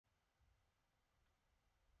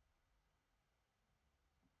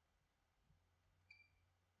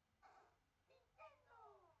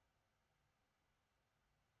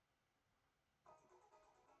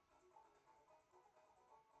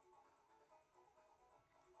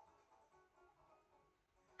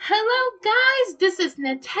Hello guys, this is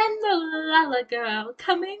Nintendo Lala Girl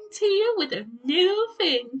coming to you with a new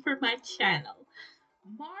thing for my channel.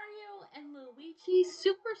 Mario and Luigi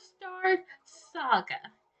Superstar Saga.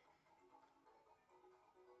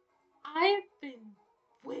 I've been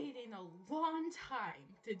waiting a long time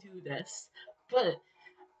to do this, but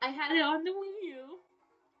I had it on the Wii U,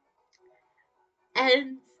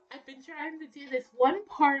 and I've been trying to do this one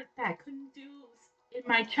part that I couldn't do in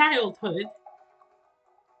my childhood,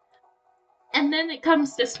 and then it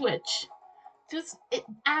comes to Switch. Just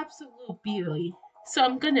absolute beauty. So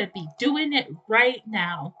I'm gonna be doing it right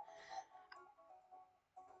now.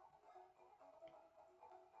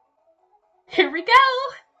 Here we go.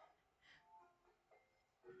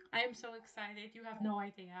 I am so excited. You have no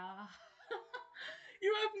idea.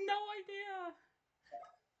 You have no idea.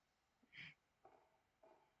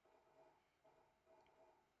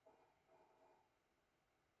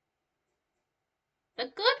 The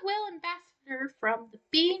Goodwill Ambassador from the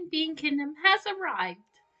Bean Kingdom has arrived.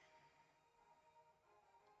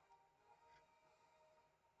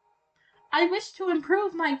 I wish to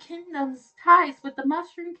improve my kingdom's ties with the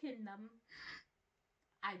Mushroom Kingdom.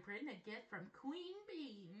 I bring a gift from Queen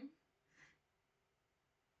Bean.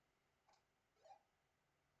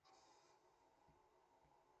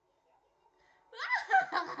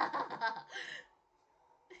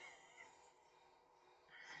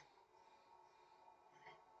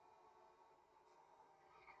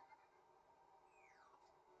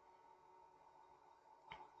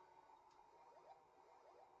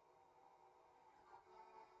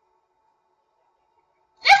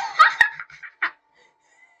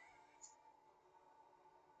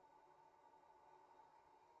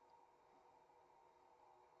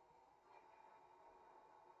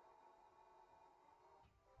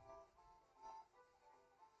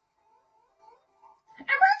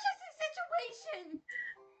 Emergency situation!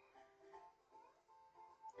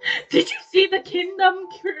 Did you see the Kingdom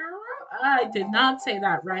Cure? I did not say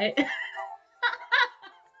that right. Mario!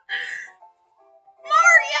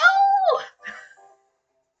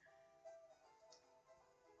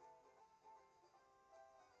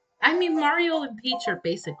 I mean, Mario and Peach are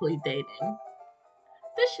basically dating.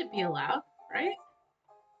 This should be allowed, right?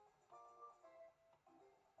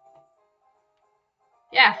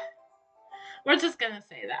 Yeah, we're just gonna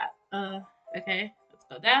say that. Okay, let's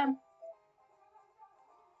go down.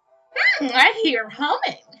 I hear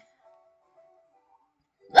humming.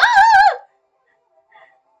 Ah!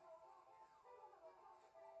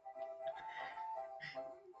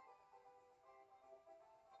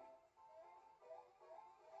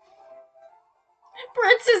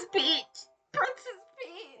 Princess Peach! Princess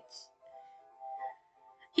Peach!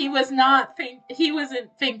 He was not he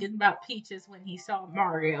wasn't thinking about Peaches when he saw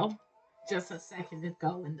Mario just a second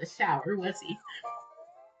ago in the shower, was he?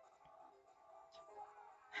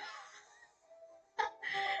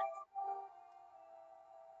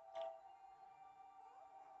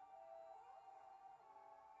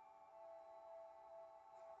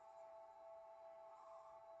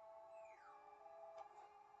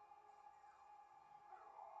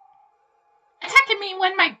 Attacking me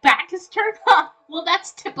when my back is turned? Huh, well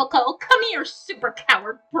that's typical. Come here, super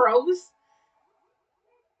coward bros.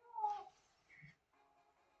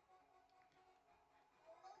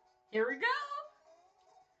 Here we go.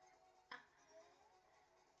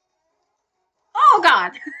 Oh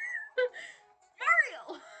god!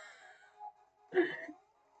 Mario!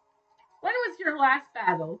 When was your last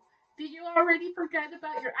battle? Did you already forget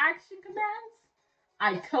about your action commands?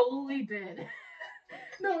 I totally did.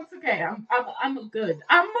 No, it's okay. I'm good.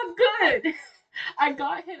 I'm a good. I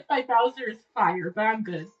got hit by Bowser's fire, but I'm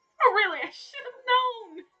good. Oh really? I should have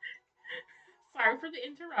known. Sorry for the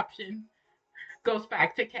interruption. Goes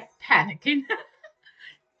back to panicking.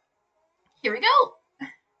 Here we go.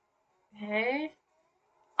 Okay.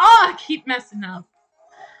 Oh, I keep messing up.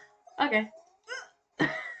 Okay.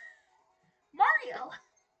 Mario.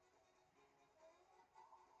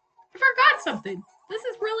 I forgot something. This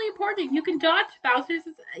is really important. You can dodge Bowser's.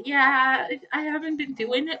 Yeah, I haven't been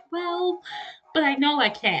doing it well, but I know I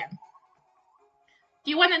can. Do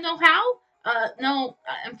you want to know how? No,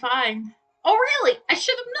 I'm fine. Oh, really? I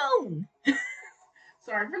should have known.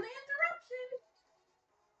 Sorry for the interruption.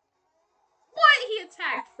 What? He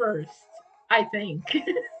attacked first, I think.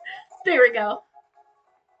 There we go.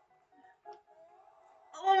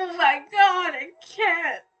 Oh my god, I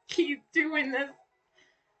can't keep doing this.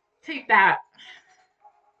 Take that.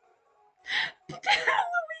 Luigi's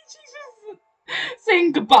just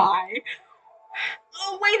saying goodbye.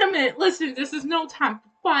 Oh, wait a minute. Listen, this is no time for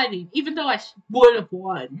fighting, even though I would have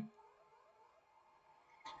won.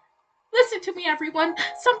 Listen to me, everyone.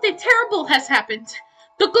 Something terrible has happened.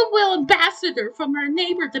 The Goodwill Ambassador from our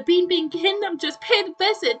neighbor, the Bean Bean Kingdom, just paid a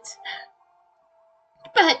visit.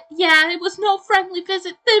 But, yeah, it was no friendly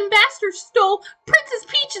visit. The ambassador stole Princess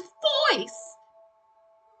Peach's voice.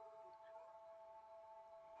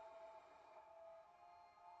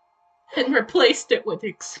 And replaced it with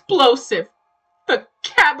explosive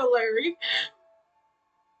vocabulary.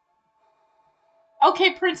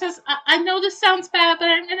 Okay, Princess, I know this sounds bad, but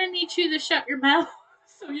I'm gonna need you to shut your mouth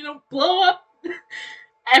so you don't blow up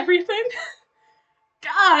everything.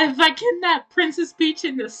 God, if I kidnap Princess Peach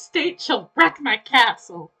in the state, she'll wreck my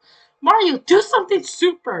castle. Mario, do something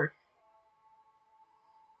super.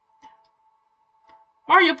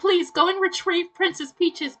 Mario, please, go and retrieve Princess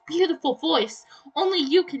Peach's beautiful voice. Only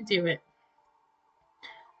you can do it.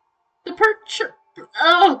 The picture,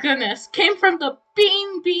 oh goodness, came from the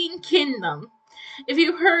Bean Bean Kingdom. If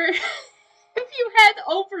you heard, if you head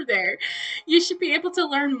over there, you should be able to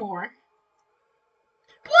learn more.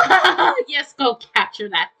 Yes, go capture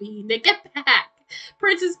that bean and get back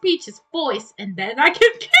Princess Peach's voice, and then I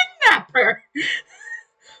can kidnap her.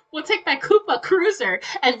 We'll take my Koopa Cruiser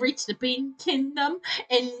and reach the Bean Kingdom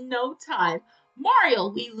in no time. Mario,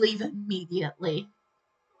 we leave immediately.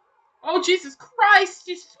 Oh, Jesus Christ,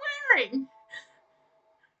 she's swearing.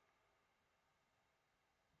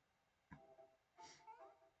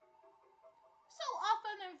 So off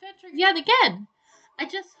on an adventure yet again. I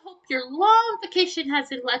just hope your long vacation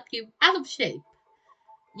hasn't left you out of shape.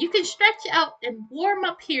 You can stretch out and warm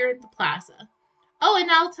up here in the plaza. Oh, and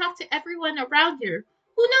I'll talk to everyone around here.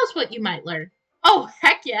 Who knows what you might learn? Oh,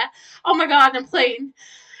 heck yeah. Oh my god, I'm playing.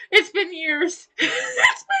 It's been years.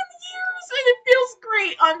 It's been years and it feels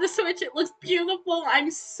great on the Switch. It looks beautiful. I'm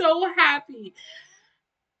so happy.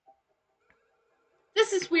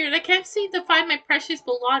 This is weird. I can't seem to find my precious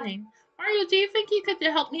belonging. Mario, do you think you could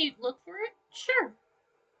help me look for it? Sure.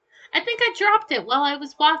 I think I dropped it while I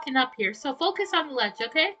was walking up here, so focus on the ledge,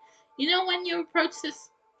 okay? You know when you approach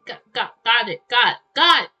this... Got it.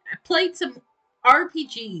 I played some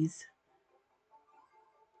RPGs.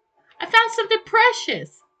 I found something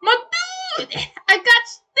precious. My dude! I got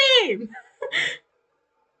Steam!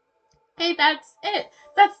 Hey, that's it.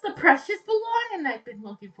 That's the precious belonging I've been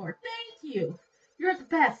looking for. Thank you. You're the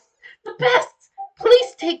best. The best!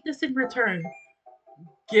 Please take this in return.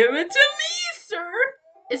 Give it to me, sir!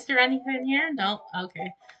 Is there anything here? No?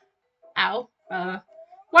 Okay. Ow. Why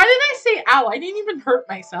did I say ow? I didn't even hurt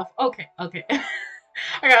myself. Okay. I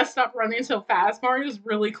gotta stop running so fast. Mario's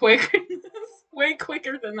really quick. Way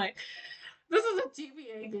quicker than I. This is a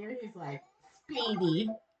GBA game. He's like, speedy.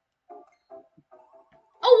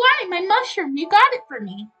 Oh, why? My mushroom. You got it for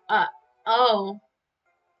me. Oh.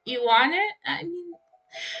 You want it? I mean,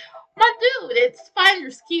 my dude, it's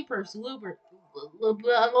finders, keepers, losers,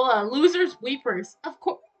 weepers. Of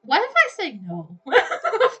course. What if I say no?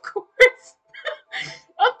 Of course.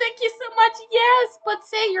 Oh, thank you so much. Yes, but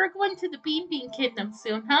say you're going to the Bean Bean Kingdom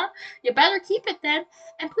soon, huh? You better keep it then.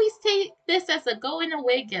 And please take this as a going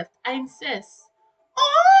away gift. I insist.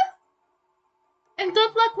 Oh! And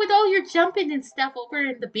good luck with all your jumping and stuff over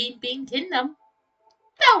in the Bean Bean Kingdom.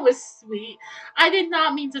 That was sweet. I did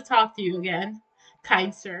not mean to talk to you again,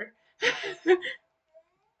 kind sir.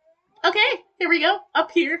 Okay, here we go.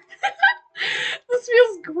 Up here. This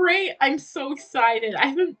feels great. I'm so excited. I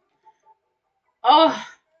haven't. Oh,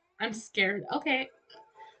 I'm scared. Okay.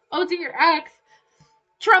 Oh dear, X.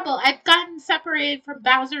 Trouble. I've gotten separated from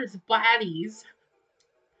Bowser's baddies.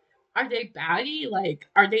 Are they baddie? Like,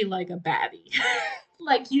 are they like a baddie?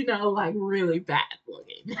 Like, like really bad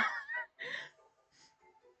looking.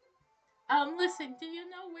 Listen, do you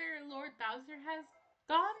know where Lord Bowser has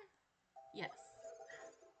gone? Yes.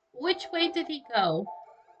 Which way did he go?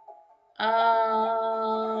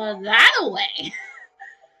 That way.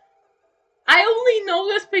 I only know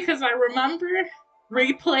this because I remember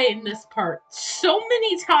replaying this part so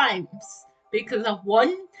many times because of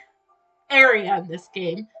one area in this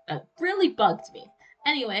game that really bugged me.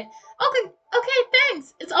 Anyway, okay,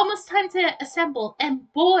 thanks. It's almost time to assemble,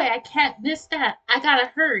 and boy, I can't miss that. I gotta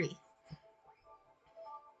hurry.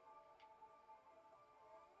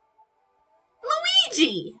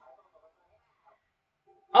 Luigi!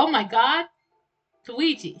 Oh my god.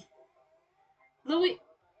 Luigi.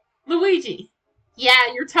 Luigi.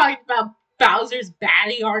 Yeah, you're talking about Bowser's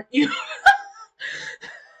baddie, aren't you?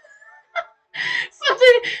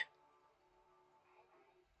 Something.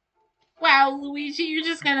 Wow, Luigi, you're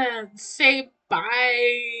just gonna say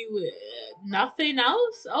bye with nothing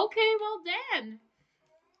else? Okay, well then.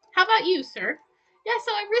 How about you, sir? Yeah,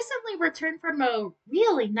 so I recently returned from a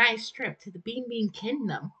really nice trip to the Bean Bean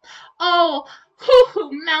Kingdom. Oh, hoo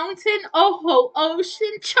hoo mountain, oh ho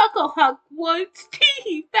ocean, Chuckle Hug Woods,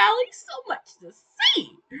 Tee Valley, so much to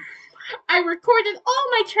see. I recorded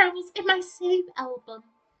all my travels in my save album.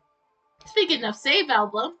 Speaking of save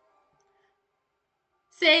album,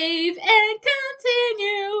 save and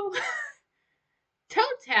continue.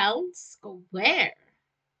 Toadtown Square.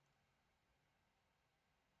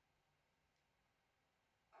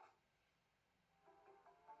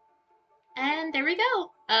 And there we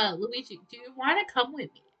go. Luigi, do you want to come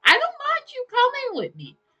with me? I don't mind you coming with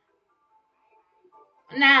me.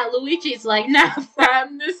 Nah, Luigi's like, nah,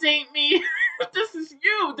 fam, this ain't me. This is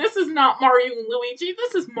you. This is not Mario and Luigi.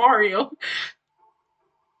 This is Mario.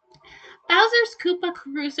 Bowser's Koopa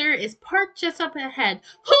Cruiser is parked just up ahead.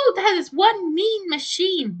 Who? That is one mean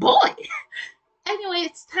machine, boy. Anyway,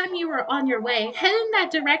 it's time you were on your way. Head in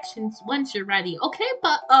that direction once you're ready, okay?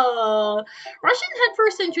 But rushing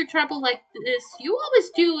headfirst into trouble like this, you always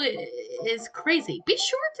do, is crazy. Be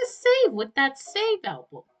sure to save with that save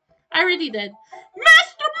album. I already did.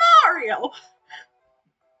 Master Mario!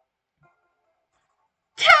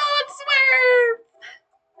 Toad Swerve!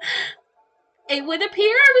 It would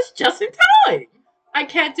appear I was just in time. I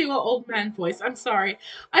can't do an old man voice. I'm sorry.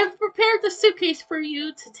 I've prepared the suitcase for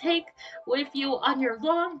you to take with you on your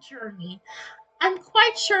long journey. I'm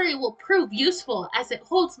quite sure it will prove useful as it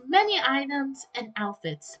holds many items and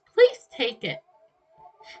outfits. Please take it.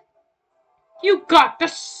 You got the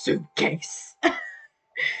suitcase.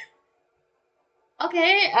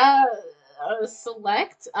 Okay,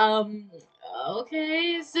 select.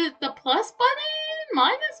 Okay, is it the plus button?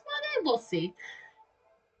 Minus button? We'll see.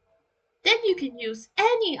 Then you can use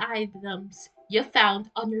any items you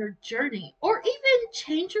found on your journey or even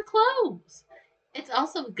change your clothes. It's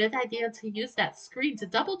also a good idea to use that screen to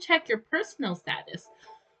double check your personal status.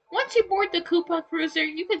 Once you board the Koopa Cruiser,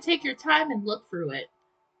 you can take your time and look through it.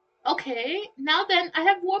 Okay, now then, I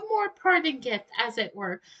have one more parting gift, as it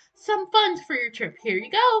were. Some funds for your trip. Here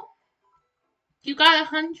you go. You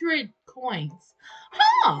got 100 coins.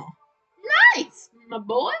 Huh, nice, my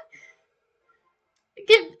boy.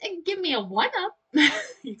 Give me a one up.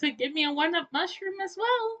 You could give me a one up mushroom as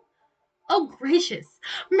well. Oh gracious,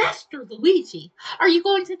 Master Luigi, are you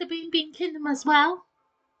going to the Bean Bean Kingdom as well?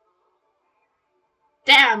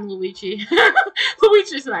 Damn, Luigi.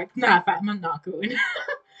 Luigi's like, nah, fam, I'm not going.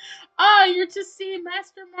 Ah, you're just seeing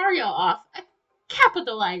Master Mario off. A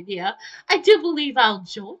capital idea. I do believe I'll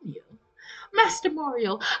join you. Master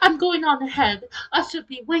Mario, I'm going on ahead. I should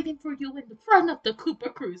be waiting for you in the front of the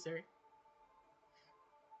Koopa Cruiser.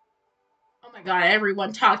 Oh my god,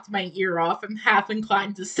 everyone talked my ear off. I'm half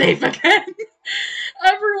inclined to save again.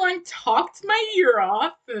 Everyone talked my ear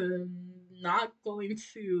off. Not going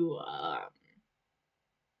to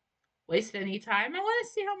waste any time. I want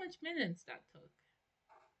to see how much minutes that took.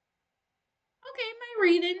 Okay, my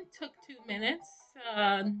reading took 2 minutes.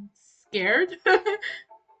 Scared.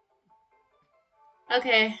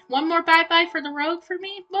 Okay, one more bye bye for the road for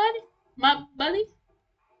me, buddy? My buddy?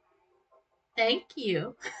 Thank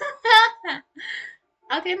you.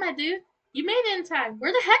 Okay, my dude. You made it in time.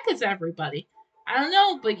 Where the heck is everybody? I don't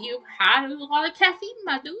know, but you had a lot of caffeine,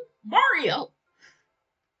 my dude. Mario!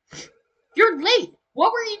 You're late!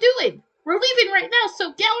 What were you doing? We're leaving right now,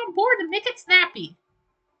 so get on board and make it snappy.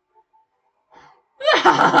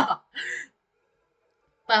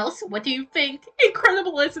 Well, so what do you think?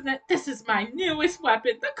 Incredible, isn't it? This is my newest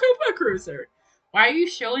weapon, the Koopa Cruiser. Why are you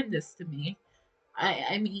showing this to me?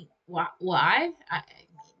 I mean, why? I mean,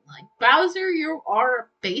 like Bowser, you are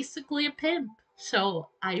basically a pimp. So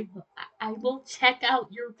I will check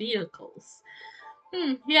out your vehicles.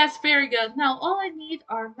 Yes, very good. Now all I need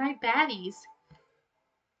are my baddies.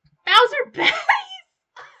 Bowser baddies.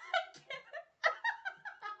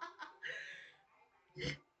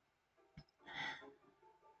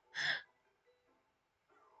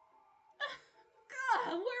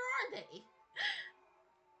 God, where are they?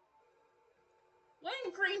 What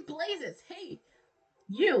in green blazes? Hey,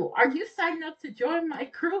 you, are you signing up to join my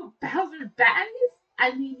crew of Bowser baddies?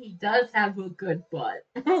 I mean, he does have a good butt.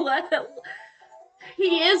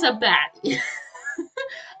 He is a baddie.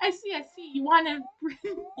 I see, I see. You want to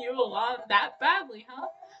bring you along that badly, huh?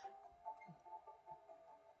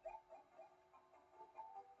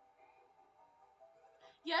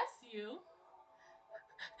 Yes, you.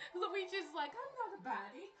 Luigi's like, I'm not a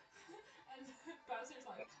baddie. And Bowser's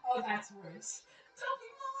like, oh, that's worse. Don't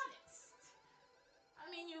be modest. I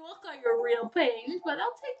mean, you look like a real pain, but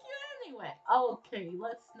I'll take you anyway. Okay,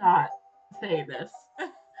 let's not say this.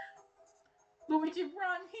 Luigi,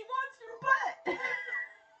 run! He wants your butt!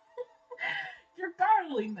 your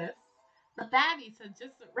godliness. The baddies are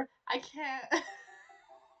just. I can't.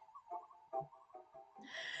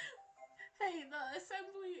 Hey, the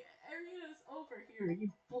assembly area is over here,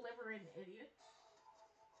 you blibbering idiots.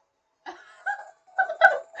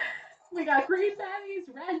 We got green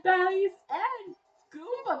baddies, red baddies, and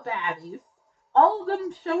Goomba baddies. All of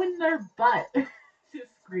them showing their butt to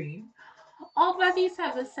screen. All baddies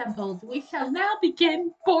have assembled. We shall now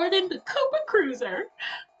begin boarding the Koopa Cruiser.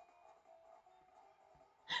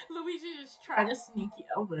 Luigi is trying to sneak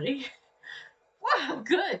away. Wow,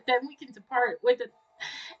 good. Then we can depart with an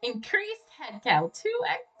increased head count. Too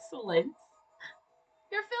excellent.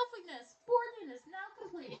 Your filthiness boarding is now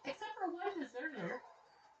complete, except for one deserter.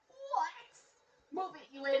 What? Move it,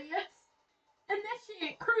 you idiots!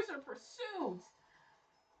 Initiate cruiser pursuit!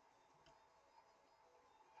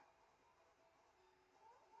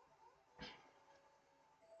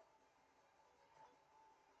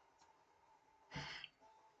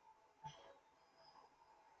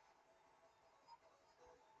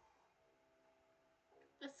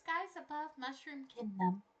 The skies above Mushroom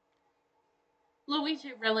Kingdom.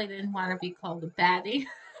 Luigi really didn't want to be called a baddie.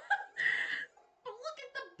 But look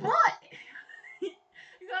at the butt!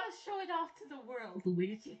 You gotta show it off to the world,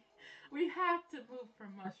 Luigi. We have to move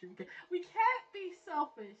from Mushroom Kingdom. We can't be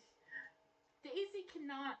selfish. Daisy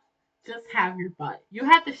cannot just have your butt. You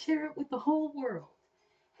have to share it with the whole world.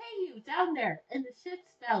 Hey, you down there in the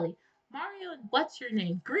ship's belly. Mario and what's your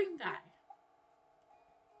name? Green guy.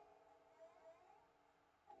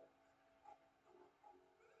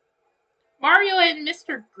 Mario and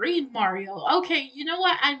Mr. Green Mario. Okay, you know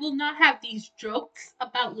what? I will not have these jokes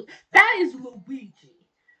about that is Luigi.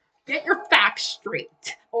 Get your facts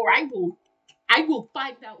straight, or I will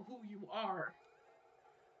find out who you are.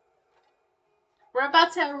 We're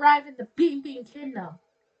about to arrive in the Bean Bean Kingdom.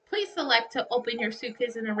 Please select to open your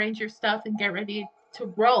suitcase and arrange your stuff and get ready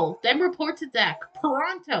to roll. Then report to deck.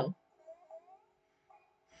 Pronto.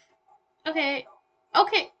 Okay.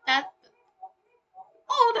 Okay, that.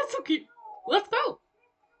 Oh, that's so cute. Let's go.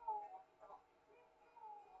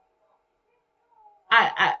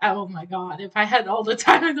 Oh my god, if I had all the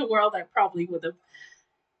time in the world, I probably would have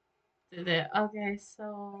did it. Okay,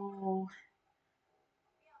 so.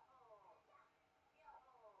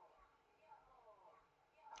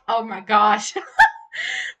 Oh my gosh.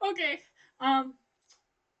 Okay. Um.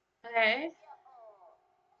 Okay.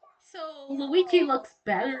 So Luigi looks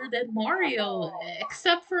better than Mario,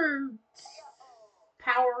 except for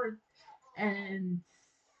power and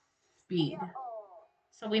speed.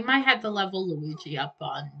 So we might have to level Luigi up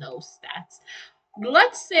on those stats.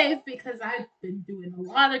 Let's save because I've been doing a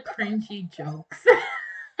lot of cringy jokes.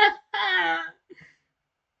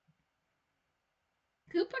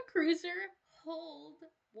 Koopa Cruiser, hold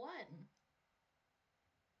one.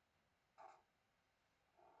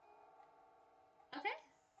 Okay.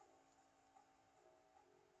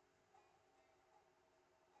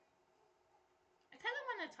 I kind of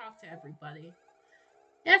want to talk to everybody.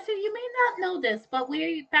 Yeah, so you may not know this, but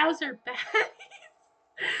we Bowser Bash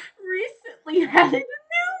recently added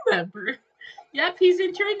a new member. Yep, he's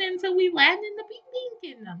enjoying it until we land in the Bean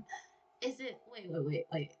Bean Kingdom. Is it? Wait.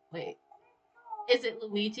 Is it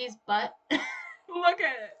Luigi's butt? Look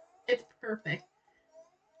at it. It's perfect.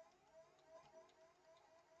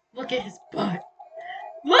 Look at his butt.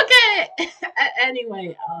 Look at it.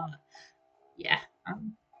 Anyway, yeah.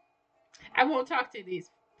 Um, I won't talk to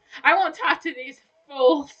these. I won't talk to these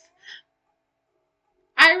fools.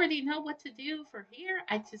 I already know what to do for here.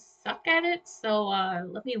 I just suck at it. So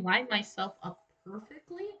let me line myself up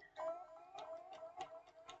perfectly.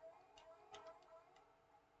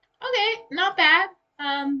 Okay, not bad.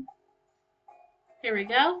 Here we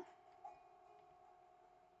go.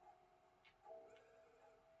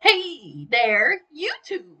 Hey there, you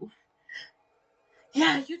two.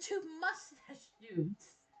 Yeah, you two mustache dudes.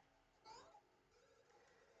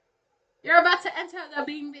 You're about to enter the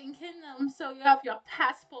Bean Bean Kingdom, so you have your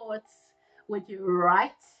passports with you,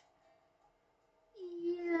 right?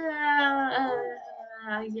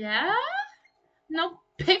 Yeah. No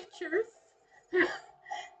pictures. It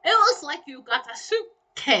looks like you got a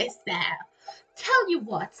suitcase there. Tell you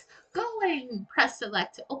what, go and press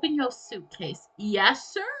select to open your suitcase.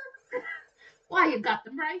 Yes, sir. Why, you got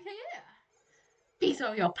them right here. These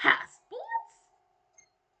are your passports.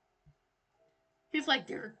 He's like,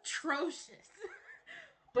 they're atrocious.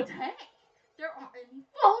 But hey, there aren't any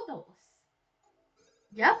photos.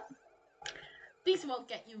 Yep. These won't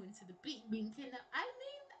get you into the Bean Bean Kingdom. I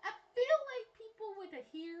mean, I feel like people would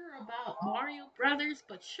hear about Mario Brothers,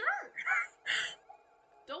 but sure.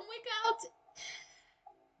 Don't wig out.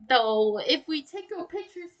 Though, if we take your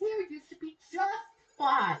pictures here, you should be just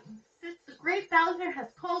fine. Since the great Bowser has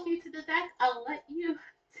called you to the deck, I'll let you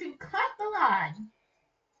to cut the line.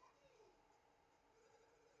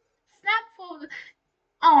 Snap photo.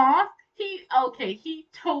 Aw, he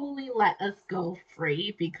totally let us go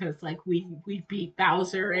free because like we beat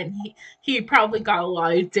Bowser and he probably got a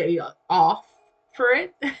lot of day off for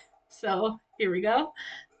it. So here we go.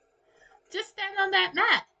 Just stand on that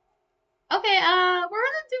mat. Okay, we're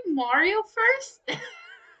gonna do Mario first.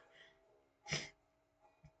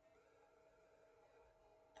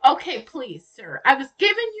 Okay, please, sir. I was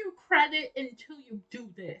giving you credit until you do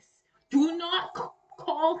this. Do not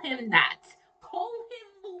call him that. Call him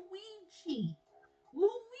Luigi.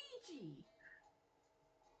 Luigi.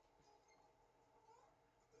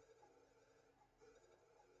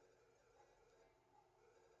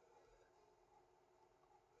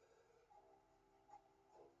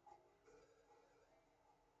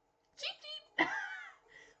 Cheep cheep.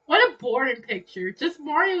 What a boring picture. Just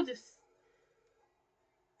Mario just.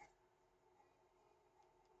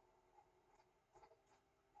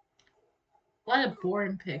 What a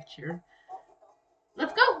boring picture.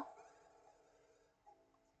 Let's go.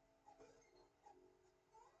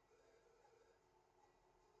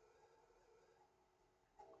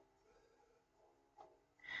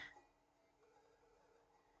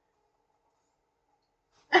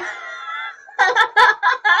 Let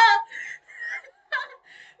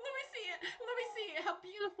me see it. Let me see it. How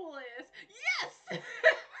beautiful it is. Yes.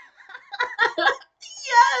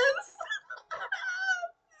 Yes.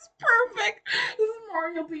 It's perfect. This is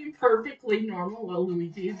Mario being perfectly normal while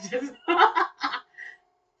Luigi is just.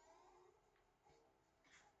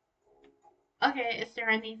 Okay, is there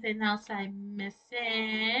anything else I'm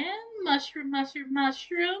missing? Mushroom, mushroom,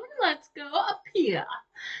 mushroom. Let's go up here.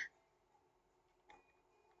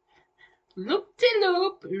 Loop de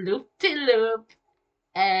loop, loop de loop,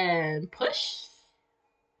 and push.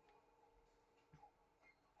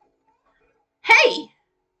 Hey!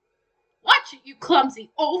 Watch it, you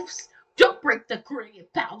clumsy oafs! Don't break the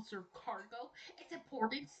great Bowser cargo. It's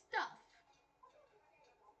important stuff.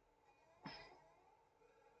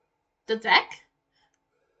 The deck?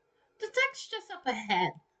 The deck's just up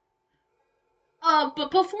ahead.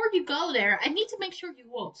 But before you go there, I need to make sure you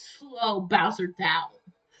won't slow Bowser down.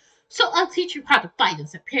 So I'll teach you how to fight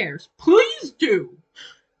as a pairs. Please do!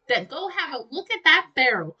 Then go have a look at that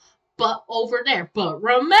barrel, but over there. But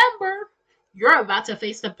remember, you're about to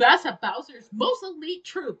face the best of Bowser's most elite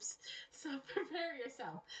troops. So prepare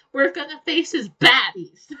yourself. We're gonna face his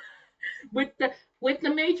baddies with the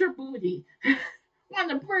major booty.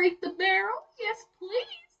 Wanna break the barrel? Yes, please.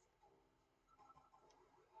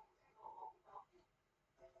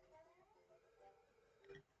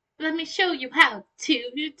 Let me show you how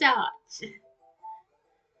to dodge.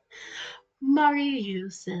 Mario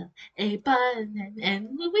used a button and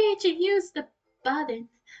Luigi used the button.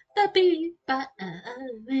 The B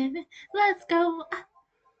button. Let's go.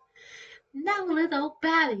 Now little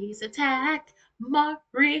baddies attack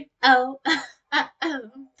Mario.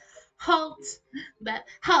 Halt. But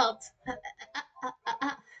halt.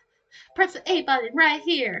 Press the A button right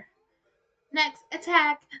here. Next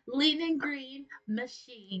attack, leaning green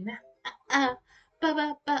machine. Halt.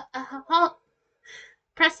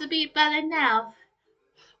 Press the B button now.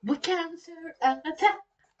 We counter attack.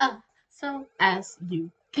 So as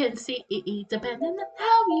you can see, depending on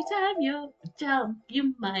how you time your jump,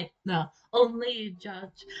 you might not only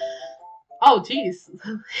judge. Oh, jeez.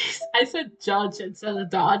 I said judge instead of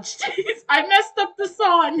dodge. Jeez, I messed up the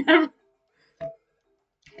song.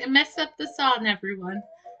 I messed up the song, everyone.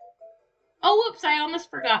 Oh, whoops, I almost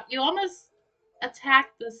forgot. You almost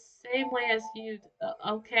attacked the same way as you.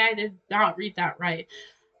 Okay, I did not read that right.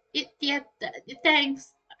 Yeah,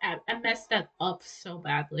 thanks. I messed that up so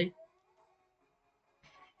badly.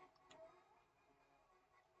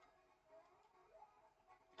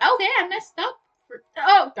 Okay, I messed up.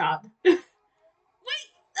 Oh, God. Wait!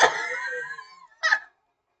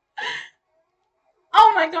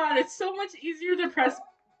 Oh my god, it's so much easier to press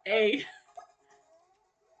A.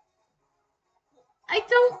 I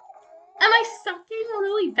don't. Am I sucking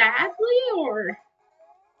really badly or?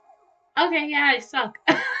 Okay, yeah, I suck.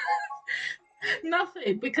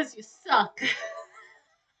 Nothing, because you suck.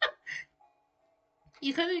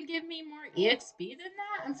 You couldn't give me more EXP than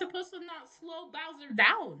that? I'm supposed to not slow Bowser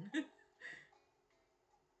down.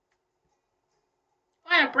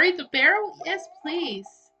 Wanna break the barrel? Yes, please.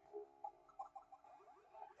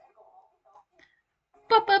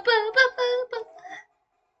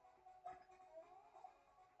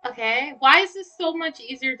 Okay, why is this so much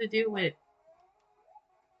easier to do with?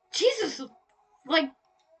 Jesus, like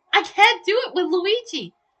I can't do it with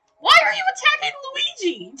Luigi. Why are you attacking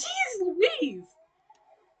Luigi? Jeez Louise.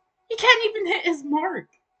 He can't even hit his mark.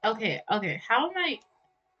 Okay, okay. How am I?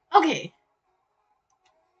 Okay.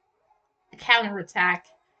 Counterattack.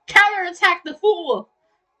 Counterattack the fool.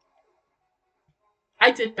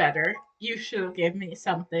 I did better. You should have given me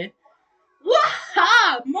something.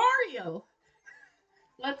 Waha! Mario!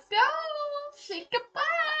 Let's go! Shake a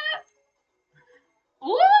butt!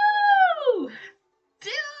 Woo! Do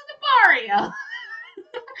the Mario!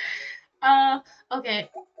 Okay.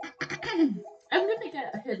 I'm gonna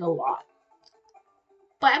get hit a lot.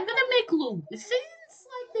 But I'm gonna make since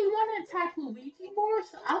like they want to attack Luigi more,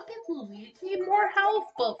 so I'll give Luigi more health.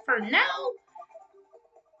 But for now,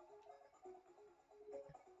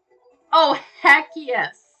 oh heck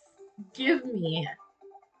yes, give me.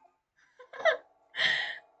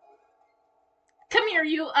 Come here,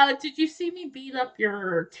 you. Did you see me beat up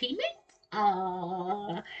your teammate?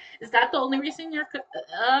 Is that the only reason you're?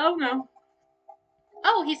 Oh no.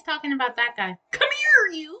 Oh, he's talking about that guy. Come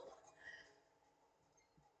here, you.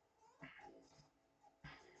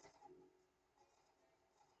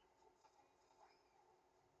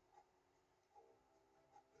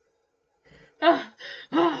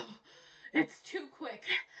 Oh, it's too quick.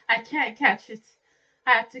 I can't catch it.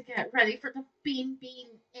 I have to get ready for the Bean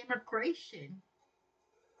immigration.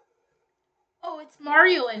 Oh, it's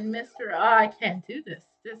Mario and Mr. I can't do this.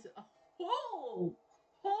 This whole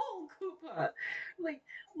Koopa. Like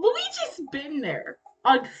Luigi's been there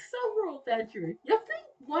on several adventures. You think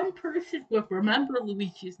one person would remember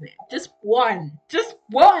Luigi's name? Just one. Just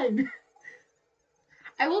one.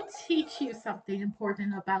 I will teach you something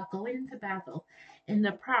important about going into battle in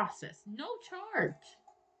the process. No charge.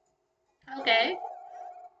 Okay.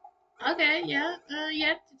 Okay, yeah.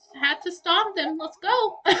 Yeah, had to stop them. Let's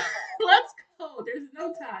go. Let's go. There's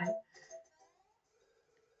no time.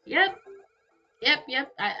 Yep.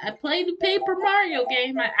 Yep. I played the Paper Mario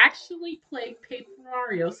game. I actually played Paper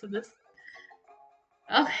Mario, so this.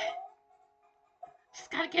 Okay.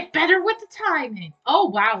 Just gotta get better with the timing. Oh,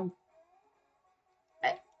 wow.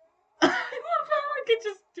 I, I love how I could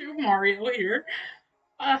just do Mario here.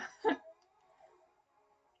 Uh,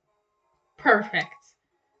 perfect.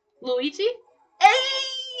 Luigi?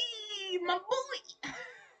 Hey! My boy!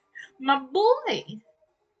 My boy!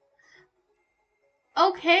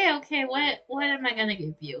 Okay. What am I gonna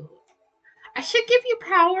give you? I should give you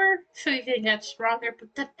power so you can get stronger,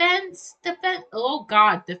 but defense. Oh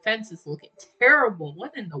god, defense is looking terrible.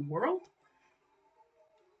 What in the world?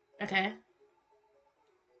 Okay.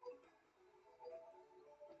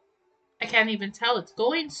 I can't even tell. It's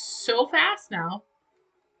going so fast now.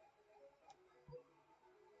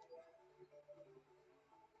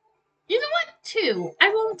 You know what? Two. I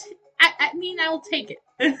won't. I mean, I will take it.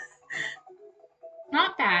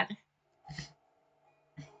 Not bad.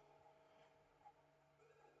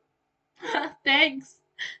 Thanks.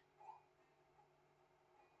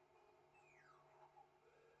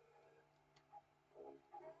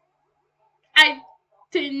 I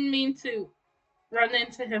didn't mean to run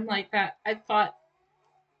into him like that. I thought,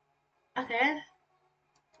 okay,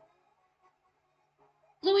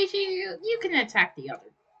 Luigi, you can attack the other.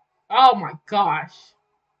 Oh my gosh.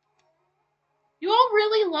 You all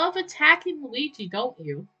really love attacking Luigi, don't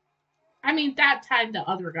you? I mean, that time the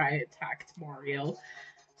other guy attacked Mario,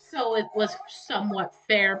 so it was somewhat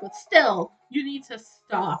fair, but still, you need to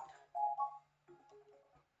stop.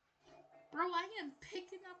 Bro, I am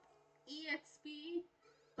picking up EXP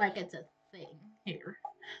like it's a thing here.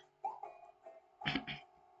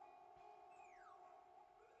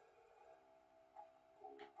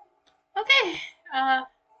 Okay, uh,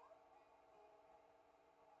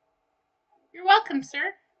 you're welcome,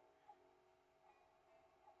 sir.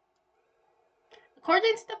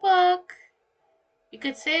 According to the book, you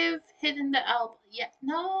could save hidden the album. Yeah,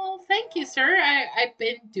 no, thank you, sir. I've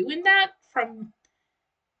been doing that from.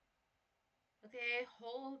 Okay,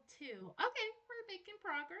 hold two. Okay, we're making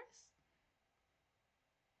progress.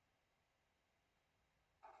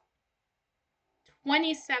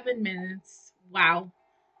 27 minutes. Wow.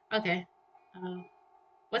 Okay. Uh,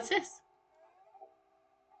 what's this?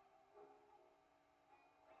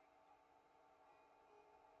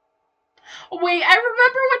 Oh, wait, I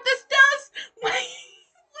remember what this does. Wait.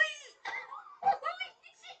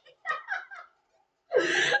 I'm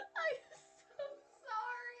so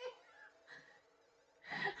sorry.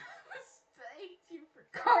 Thank you for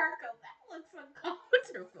cargo. That looks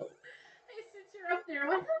uncomfortable. Hey, since you're up there,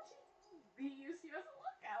 why don't you use you as a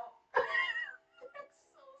lookout? I'm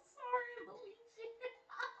so sorry, Luigi.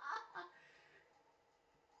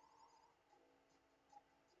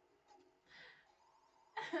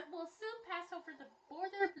 We'll soon pass over the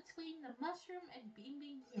border between the mushroom and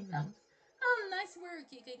beaming kingdoms. Oh, nice work.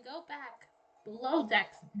 You can go back below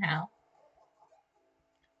decks now.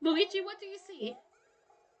 Luigi, what do you see?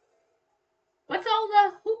 What's all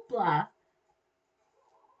the hoopla?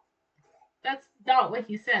 That's not what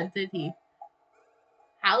he said, did he?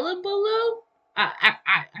 Hullabaloo?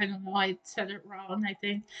 I don't know. I said it wrong, I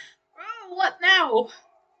think. Oh, what now?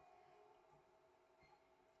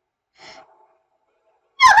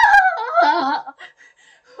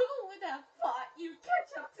 Who would have thought you'd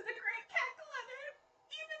catch up to the Great Calculator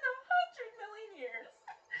even 100 million years?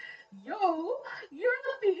 Yo, you're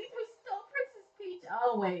the fiend who stole Princess Peach.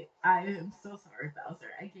 Oh wait, I am so sorry,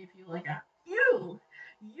 Bowser. I gave you like a you.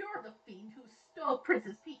 You're the fiend who stole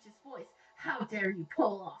Princess Peach's voice. How dare you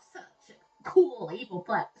pull off such a cool evil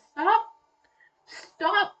plan? Stop!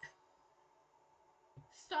 Stop!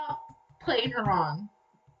 Stop playing her wrong,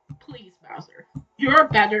 please, Bowser. You're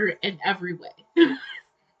better in every way.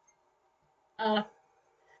 uh,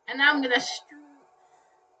 and now I'm gonna.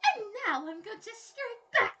 And now I'm going to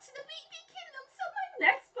straight back to the BB Kingdom so my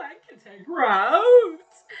next plan can take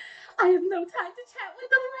root. I have no time to chat with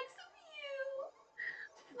the likes of you.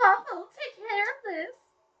 Fluffle, take care of this.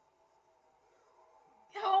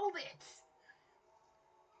 Hold it.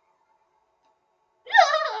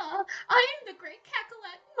 I am the great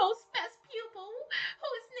Cackalack, most best pupil, who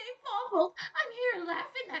is named Fluffle. I'm here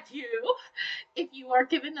laughing at you. If you are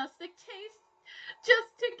giving us the taste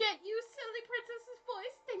just to get you silly princess's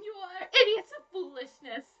voice, then you are idiots of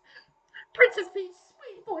foolishness. Princess Peach's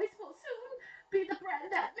sweet voice will soon be the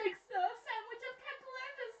bread that makes the sandwich of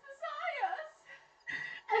Cacalanda's desires.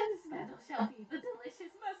 And this metal shall be the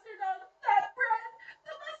delicious mustard on that bread,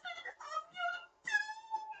 the mustard of your doom.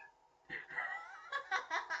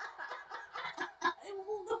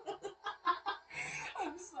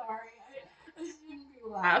 I'm sorry. I shouldn't be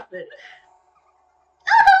laughing.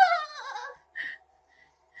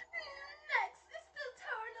 Next is the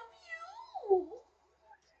turn of you.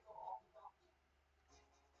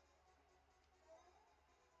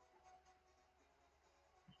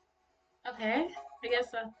 Okay, I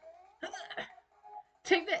guess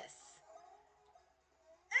take this.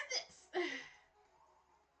 And this.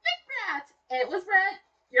 Big rat. It was red.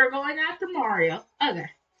 You're going after Mario. Okay.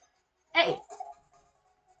 A.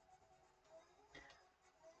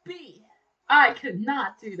 B. I could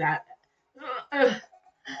not do that.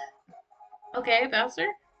 Okay, Bowser.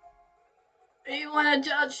 You want to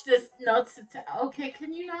judge this nuts attack? Okay,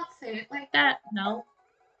 can you not say it like that? No.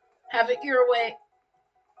 Have it your way.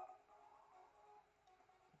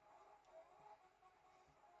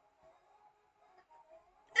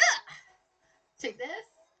 Take this.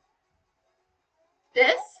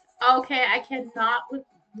 This? Okay, I cannot with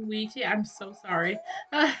Luigi. I'm so sorry.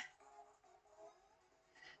 I'm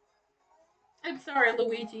sorry,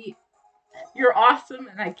 Luigi. You're awesome,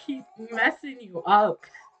 and I keep messing you up.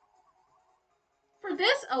 For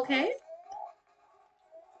this, okay.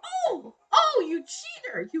 Oh, oh, you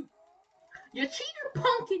cheater! You cheater,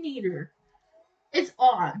 pumpkin eater. It's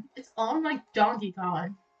on. It's on like Donkey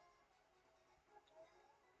Kong.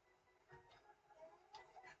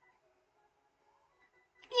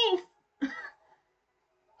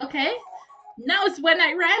 Okay. Now it's when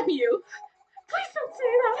I ram you. Please don't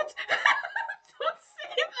say that. Don't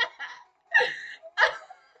say that.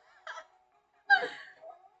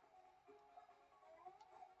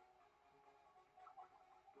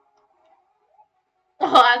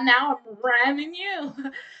 Oh, now I'm ramming you.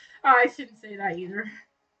 Oh, I shouldn't say that either.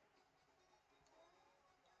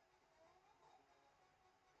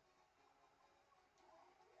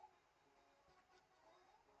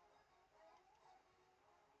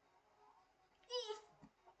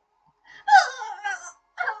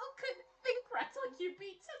 How could think rats like you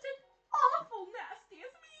be such an awful nasty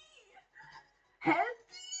as me? Head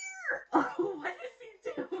dear! Oh, what is he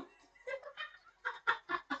doing? What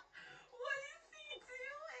is he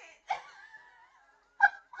doing?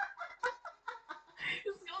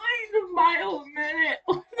 It's going a mile a minute.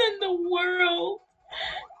 What in the world?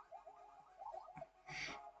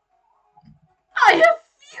 I have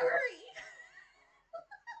fury!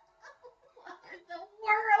 What in the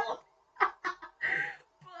world?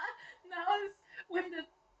 But now is when the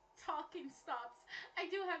talking stops. I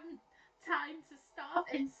do have time to stop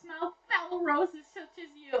and smell foul roses such as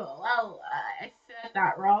you. Oh, I said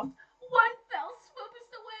that wrong. One fell swoop is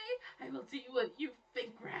the way I will do what you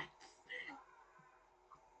think, rats.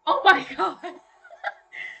 Oh my god!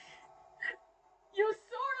 You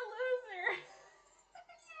sore loser!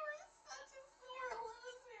 You are such a sore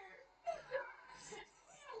loser!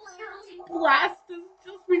 You literally blast us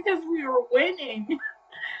just because we were winning.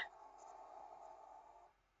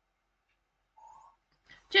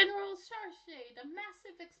 Starshade, a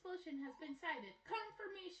massive explosion has been sighted.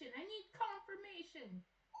 Confirmation. I need confirmation.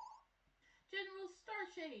 General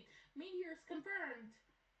Starshade, meteors confirmed.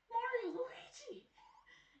 Mario Luigi,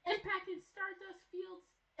 impact in Stardust fields.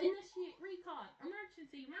 Initiate recon.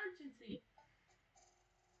 Emergency, emergency.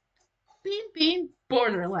 Beam Beam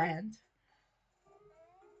Borderland.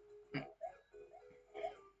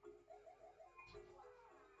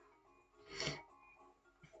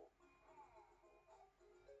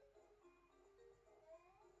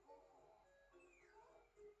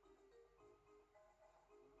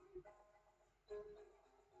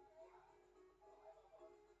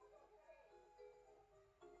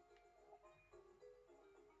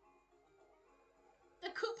 The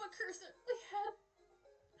Koopa cursor.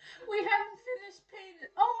 We haven't finished paying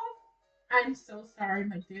it off. I'm so sorry,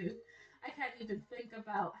 my dude. I can't even think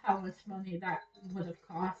about how much money that would have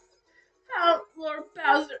cost. Oh, Lord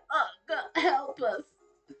Bowser, God help us.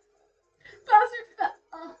 Bowser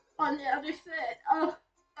fell on the other side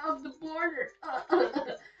of the border.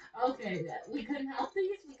 Okay, we couldn't help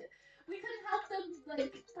these. We couldn't help them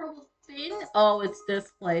like throw a thing. Oh, it's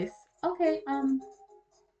this place. Okay,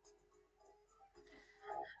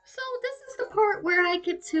 so this is the part where I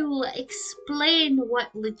get to explain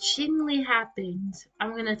what legitimately happened.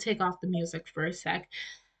 I'm gonna take off the music for a sec.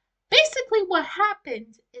 Basically, what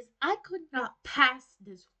happened is I could not pass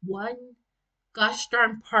this one gosh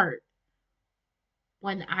darn part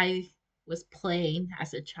when I was playing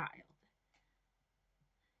as a child.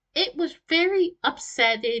 It was very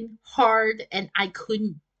upsetting, hard, and I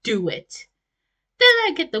couldn't do it. Then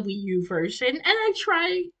I get the Wii U version and I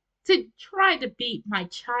try to beat my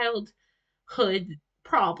childhood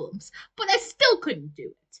problems, but I still couldn't do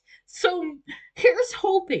it. So here's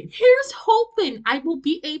hoping I will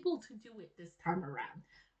be able to do it this time around.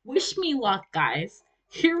 Wish me luck, guys.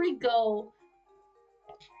 Here we go.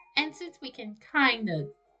 And since we can kind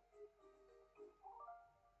of.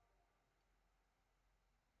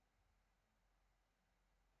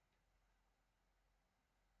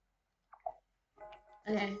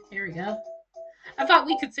 Okay, here we go. I thought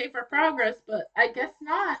we could save our progress, but I guess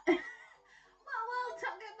not. Well,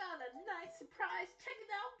 talking about a nice surprise. Check it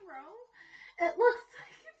out, bro. It looks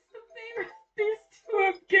like it's the favorite. These two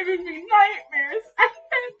have given me nightmares. I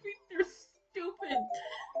can't think they're stupid.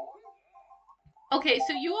 Okay,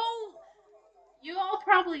 so you all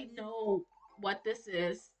probably know what this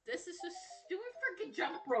is. This is a stupid freaking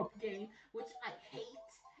jump rope game, which I hate.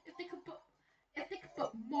 If they could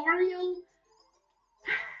put Mario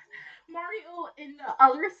in the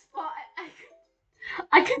other spot,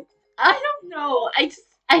 I could I don't know.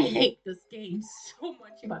 I hate this game so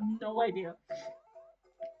much. You have no idea.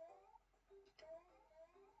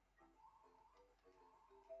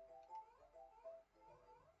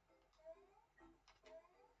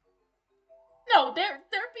 No, they're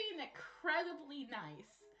being incredibly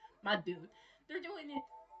nice, my dude. They're doing it.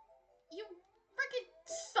 You freaking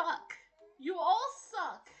suck. You all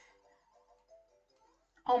suck.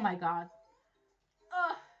 Oh my god.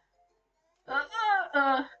 Uh, uh, uh,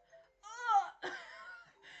 uh,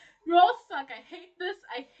 you all suck. I hate this.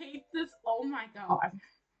 I hate this. Oh my god.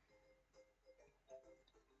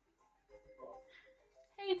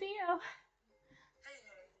 Hey Dio,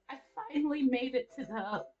 I finally made it to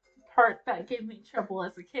the part that gave me trouble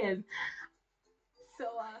as a kid. So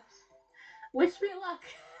wish me luck.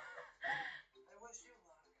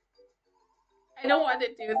 I don't want to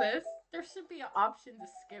do this. There should be an option to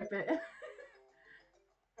skip it.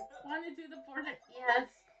 Want to do the border? Yes,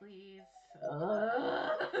 please.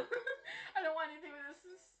 I don't want to do this.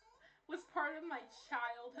 This was part of my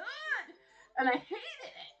childhood, and I hated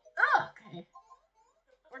it. Okay,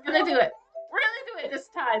 we're gonna do it. We're gonna do it this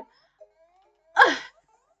time. Ugh,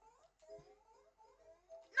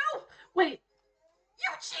 no, wait, you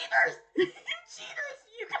cheaters! You cheaters!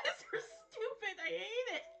 You guys are stupid. I hate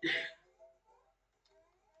it.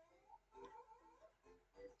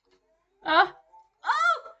 Uh,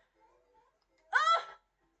 oh,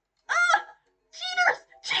 uh, cheaters!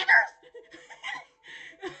 Cheaters!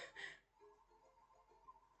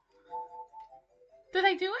 Did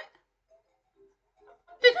I do it?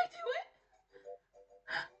 Did I do it?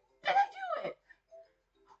 Did I do it?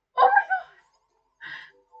 Oh my god!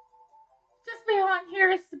 Just beyond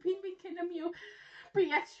here is the Ping Kingdom. You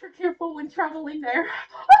be extra careful when traveling there.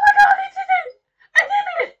 Oh my god, I did it! I did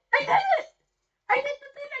it! I did it! I did the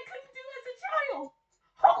thing I couldn't do as a child!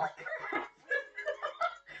 Holy crap!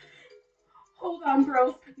 Hold on, bro.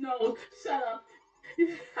 No, shut up.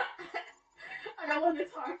 I don't want to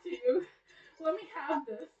talk to you. Let me have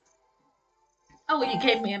this. Oh, you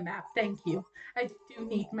gave me a map. Thank you. I do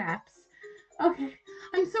need maps. Okay,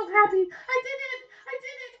 I'm so happy. I did it! I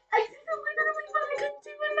did it! I did literally what I could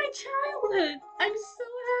do in my childhood. I'm so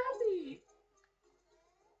happy.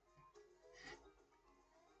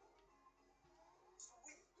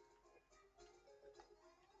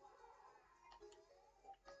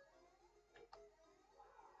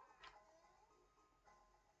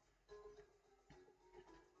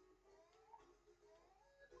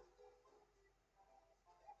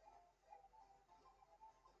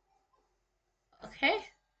 Okay,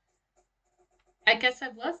 I guess I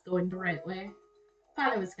was going the right way.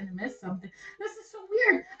 Thought I was gonna miss something. This is so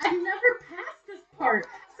weird. I've never passed this part,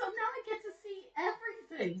 so now I get to see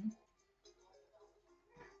everything.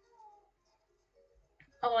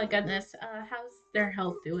 Oh my goodness. How's their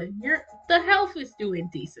health doing? The health is doing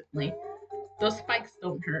decently. Those spikes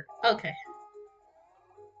don't hurt. Okay.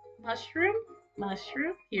 Mushroom,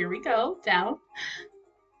 mushroom. Here we go. Down.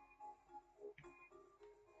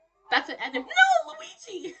 That's an enemy. No,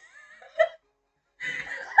 Luigi.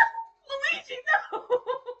 Luigi, no.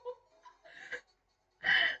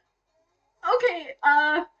 Okay.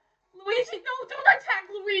 Luigi, no, don't attack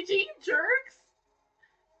Luigi, you jerks.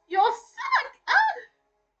 You'll suck. Ah!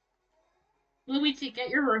 Luigi, get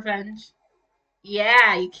your revenge.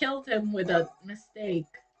 Yeah, you killed him with a mistake.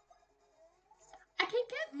 I can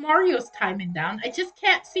get Mario's timing down. I just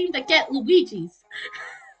can't seem to get Luigi's.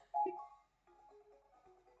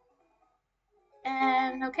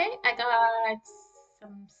 And okay, I got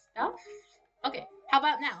some stuff. Okay, how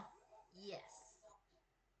about now? Yes.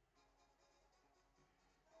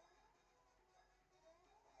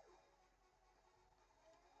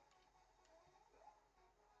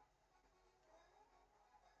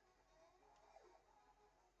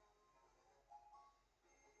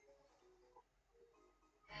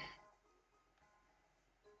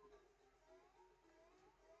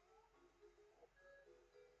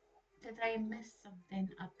 Did I miss something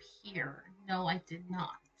up here? No, I did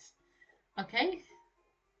not. Okay.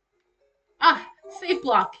 Ah, save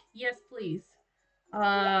block. Yes, please.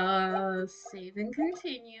 Save and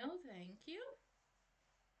continue. Thank you.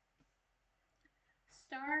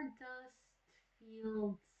 Stardust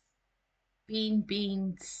Fields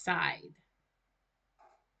Bean side.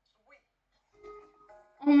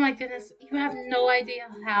 Oh my goodness, you have no idea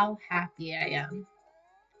how happy I am.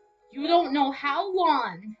 You don't know how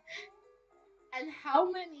long and how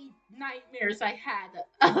many nightmares I had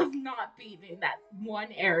of not being in that one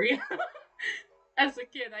area. As a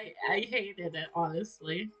kid, I hated it,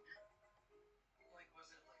 honestly.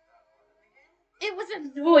 It was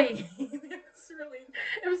annoying.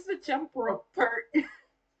 It was the jump rope part.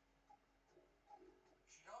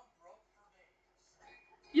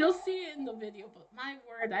 You'll see it in the video, but my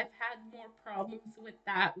word, I've had more problems with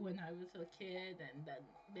that when I was a kid and then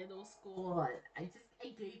middle school. I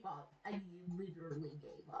gave up. I literally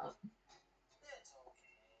gave up.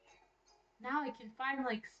 Now I can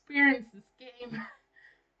finally experience this game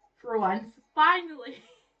for once. Finally.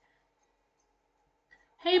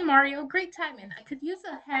 Hey Mario, great timing. I could use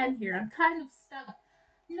a hand here. I'm kind of stuck.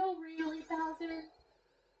 No, really, Bowser.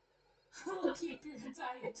 Keep your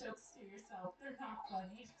giant jokes to yourself. They're not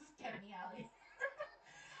funny. Just get me out of here.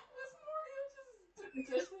 Was Mario just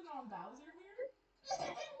dishing on Bowser here?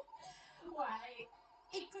 Why,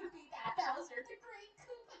 it could be that Bowser, the great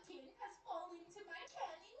Koopa King, has fallen into my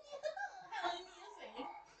cannon. How amusing.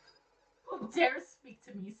 Who dares speak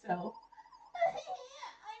to me so?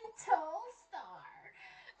 I'm Tallstar,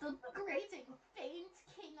 the great and famed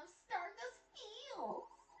king of Stardust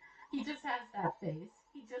Fields. He just has that face.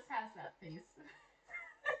 He just has that face.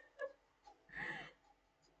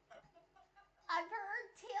 I've heard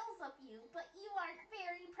tales of you, but you aren't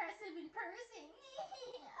very impressive in person.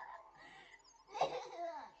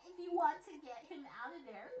 If you want to get him out of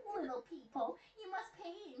there, little people, you must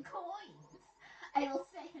pay in coins. I will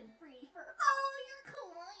set him free for all your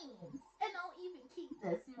coins. And I'll even keep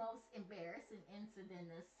this most embarrassing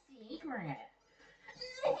incident a secret.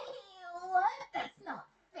 What? That's not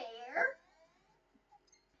fair.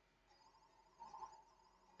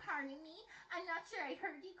 Pardon me? I'm not sure I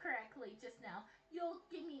heard you correctly just now. You'll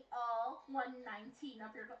give me all 119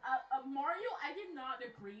 of your. Mario, I did not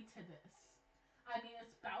agree to this. I mean,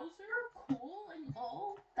 it's Bowser, cool and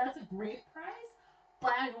all. That's a great prize,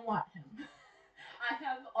 but I don't want him. I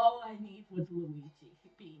have all I need with Luigi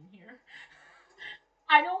being here.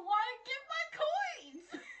 I don't want to get my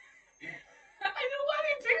coins. I don't want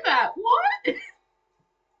to do that. What?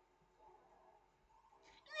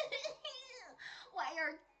 Why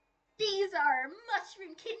are these are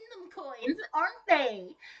Mushroom Kingdom coins, aren't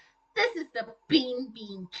they? This is the Bean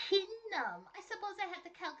Kingdom. I suppose I have to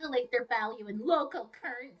calculate their value in local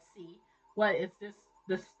currency. What is this?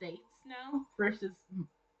 The States now versus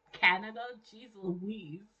Canada? Jeez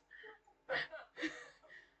Louise.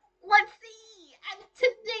 Let's see. At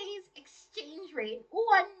today's exchange rate,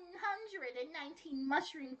 119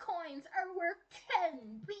 mushroom coins are worth 10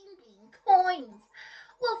 bean bean coins.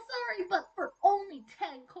 Well, sorry, but for only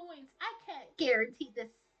 10 coins, I can't guarantee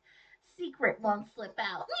this secret won't slip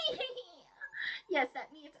out. Yes,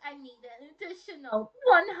 that means I need an additional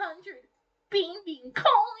 100 bean bean coins.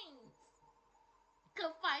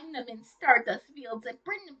 Go find them in Stardust Fields and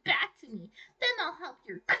bring them back to me. Then I'll help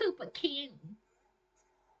your Koopa Candy.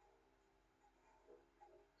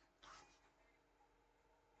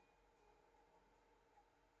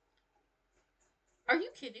 Are you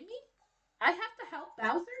kidding me? I have to help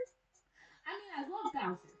Bowser? I mean, I love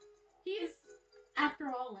Bowser. He is, after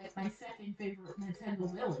all, like my second favorite Nintendo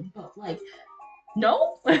villain, but like,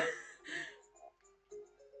 no?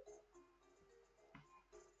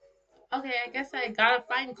 Okay, I guess I gotta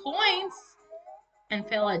find coins and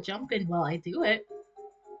fail at jumping while I do it.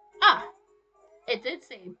 Ah, it did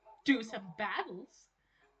say do some battles.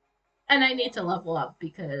 And I need to level up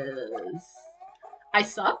because I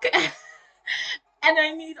suck. And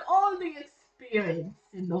I need all the experience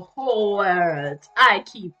in the whole world. I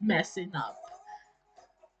keep messing up.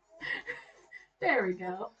 There we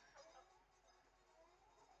go.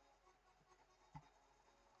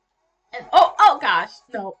 And oh gosh,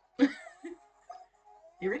 no.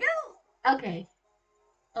 Here we go. Okay,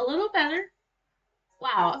 a little better.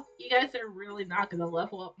 Wow, you guys are really not gonna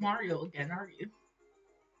level up Mario again, are you?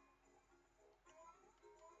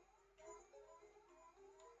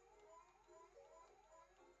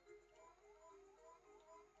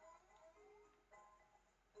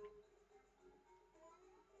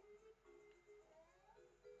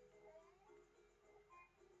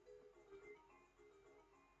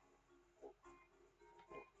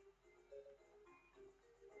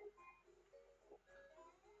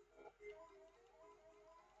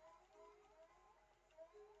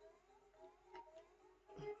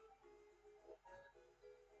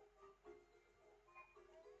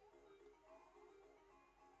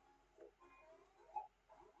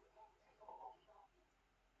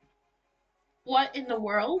 What in the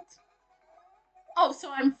world? Oh, so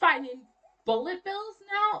I'm fighting bullet bills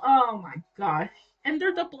now? Oh my gosh. And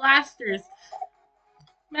they're the blasters.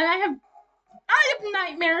 Man, I have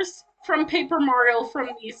nightmares from Paper Mario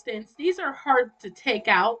from these things. These are hard to take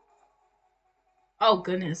out. Oh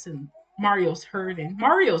goodness, and Mario's hurting.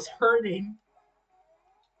 Mario's hurting.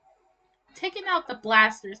 Taking out the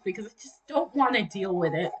blasters because I just don't want to deal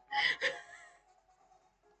with it.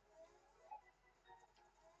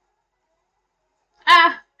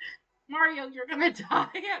 Ah, Mario, you're gonna die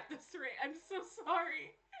at this rate. I'm so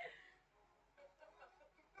sorry.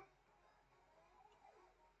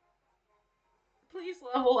 Please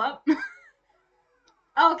level up.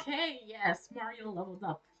 Okay, yes, Mario leveled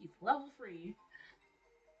up. He's level 3.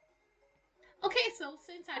 Okay, so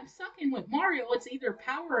since I'm sucking with Mario, it's either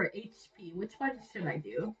power or HP. Which one should I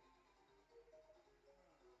do?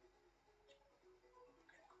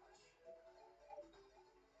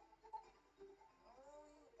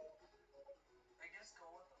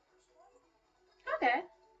 Okay.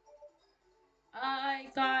 I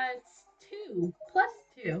got 2 plus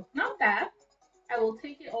 2. Not bad. I will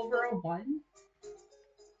take it over a 1.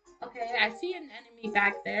 Okay, I see an enemy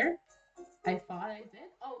back there. I thought I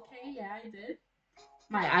did. Okay, yeah, I did.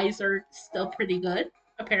 My eyes are still pretty good,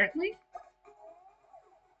 apparently.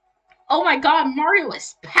 Oh my god, Mario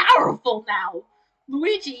is powerful now!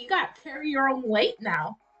 Luigi, you gotta carry your own weight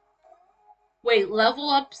now. Wait, level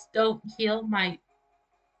ups don't heal my.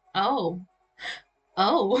 Oh.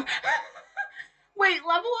 Oh. Wait,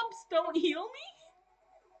 level ups don't heal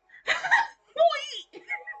me? Wait!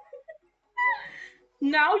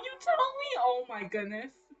 Now you tell me? Oh my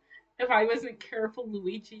goodness. If I wasn't careful,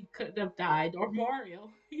 Luigi could have died, or Mario.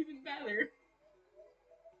 Even better.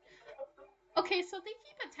 Okay, so they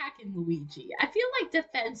keep attacking Luigi. I feel like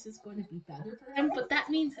defense is going to be better for him, but that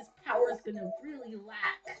means his power is going to really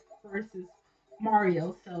lack versus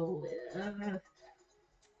Mario. So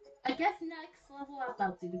I guess next level up,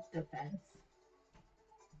 I'll do defense.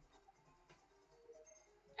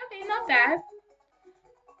 Okay, not bad.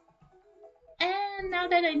 And now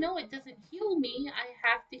that I know it doesn't heal me, I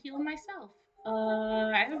have to heal myself.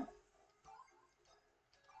 I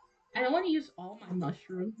don't want to use all my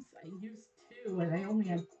mushrooms. I used 2, and I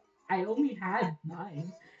only had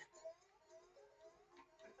 9.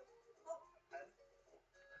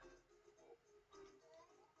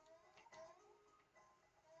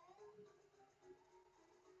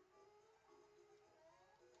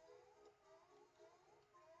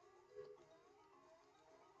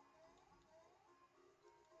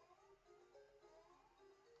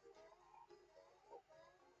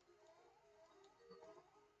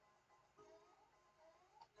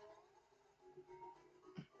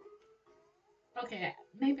 Okay,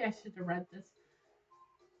 maybe I should have read this.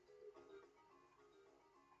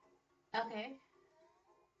 Okay,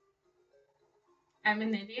 I'm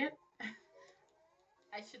an idiot.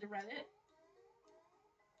 I should have read it.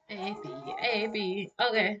 A B A B.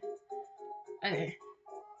 Okay, okay.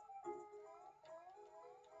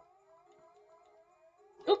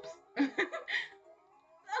 Oops.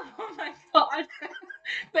 Oh my god.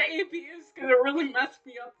 The AB is gonna really mess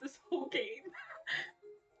me up this whole game.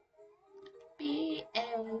 B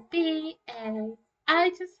A B A. I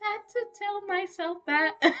just had to tell myself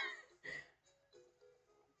that.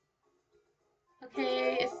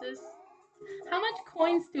 Okay, is this. How much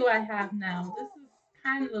coins do I have now? This is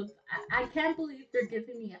kind of. I can't believe they're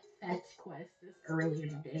giving me a fetch quest this early in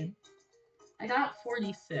the game. I got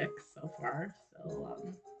 46 so far, so,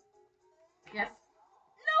 yes.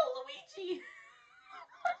 No, Luigi! No!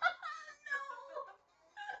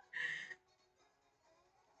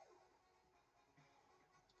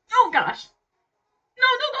 Oh gosh! No,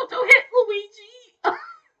 no, no, don't hit Luigi!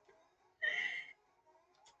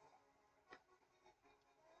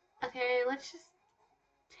 Okay, let's just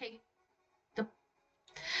take the.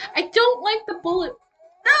 I don't like the bullet.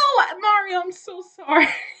 No, Mario, I'm so sorry.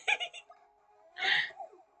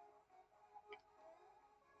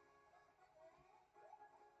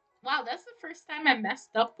 Wow, that's the first time I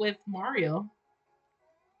messed up with Mario,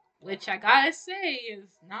 which I gotta say is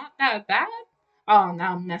not that bad. Oh,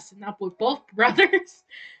 now I'm messing up with both brothers.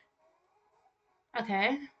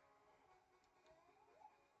 Okay.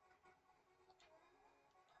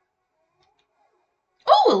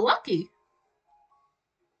 Oh, lucky.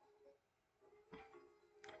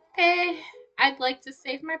 Okay, I'd like to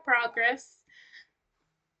save my progress.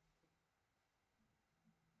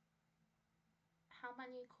 How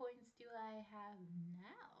many coins do I have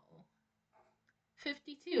now?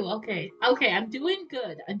 52. Okay. Okay, I'm doing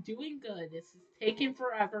good. I'm doing good. This is taking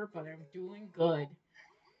forever, but I'm doing good.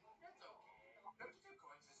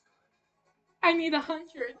 I need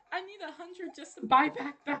 100. I need 100 just to buy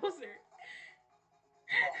back Bowser.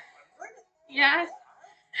 Yes.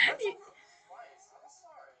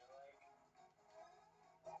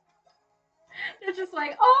 They're just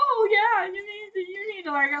like, oh yeah, you need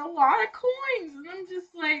like a lot of coins, and I'm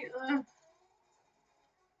just like, ugh.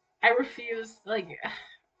 I refuse. Like,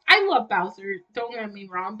 I love Bowser. Don't get me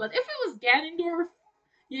wrong, but if it was Ganondorf,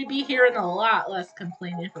 you'd be hearing a lot less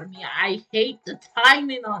complaining from me. I hate the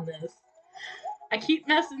timing on this. I keep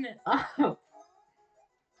messing it up.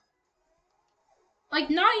 Like,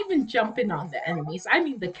 not even jumping on the enemies. I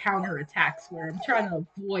mean the counter attacks where I'm trying to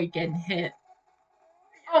avoid getting hit.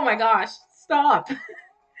 Oh my gosh, stop.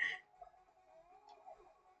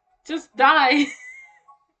 Just die.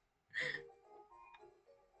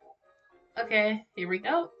 Okay, here we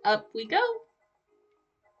go. Up we go.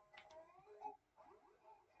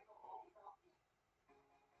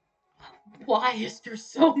 Why is there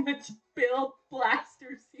so much Bill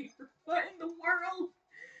Blasters here? What in the world?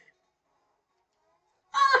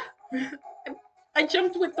 Ah! I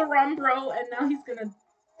jumped with the Rumbro, and now he's gonna.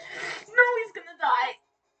 No, he's gonna die.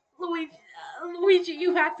 Luigi,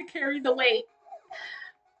 you have to carry the weight.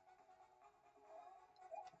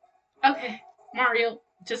 Okay, Mario,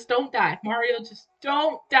 just don't die. Mario, just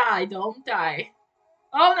don't die. Don't die.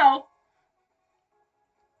 Oh no,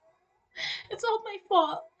 it's all my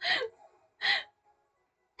fault.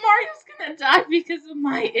 Mario's gonna die because of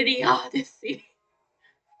my idiocy.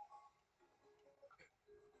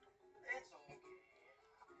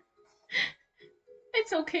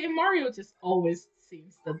 It's okay. Mario just always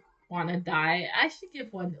seems to want to die. I should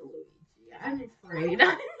give one to Luigi. I'm afraid. I'm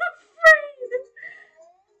afraid.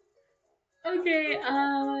 Okay,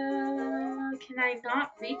 can I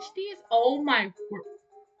not reach these? Oh my word.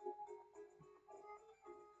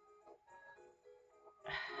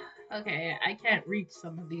 Okay, I can't reach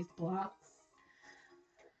some of these blocks.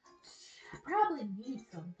 I probably need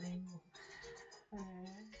something. Uh,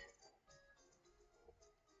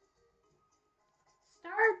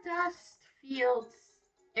 Stardust Fields,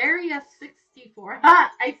 Area 64.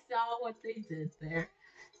 Ha! I saw what they did there.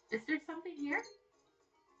 Is there something here?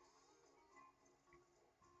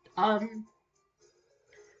 Um,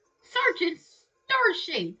 Sergeant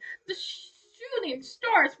Starshade, the shooting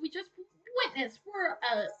stars we just witnessed were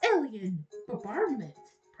alien bombardment,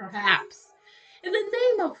 perhaps. In the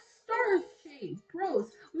name of Starshade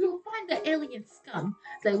Bros, we will find the alien scum.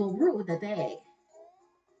 They will rule the day.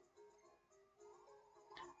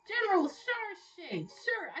 General Starshade,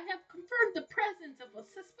 sir, I have confirmed the presence of a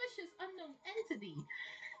suspicious unknown entity.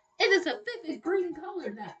 It is a vivid green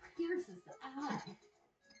color that pierces the eye.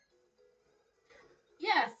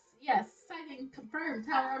 Yes, Yes, sighting confirmed.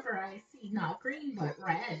 However, I see not green but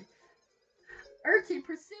red. Urgent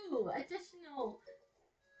pursue. Additional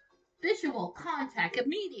visual contact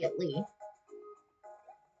immediately.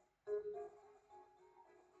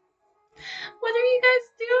 What are you guys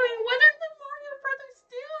doing? What are the Mario Brothers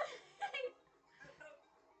doing?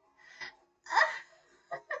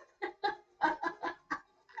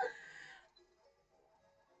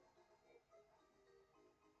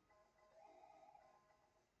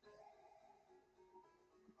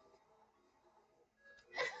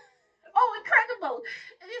 Oh, incredible!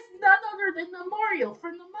 It is none other than the Mario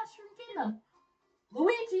from the Mushroom Kingdom.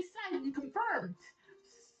 Luigi sighting confirmed.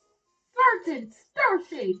 Sergeant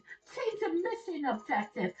Starshade, change of mission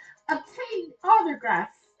objective. Obtain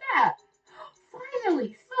autograph. Stat.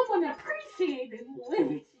 Finally, someone appreciated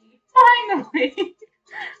Luigi. Finally.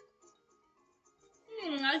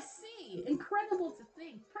 I see. Incredible to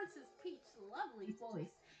think Princess Peach's lovely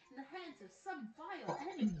voice in the hands of some vile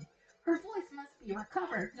enemy. Her voice must be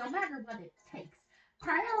recovered, no matter what it takes.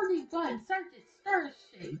 Priority 1, Sergeant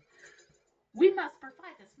Starshade. We must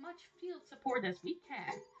provide as much field support as we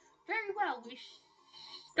can. Very well,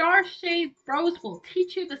 Starshade Bros will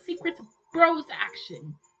teach you the secrets of Bros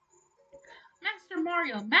action. Master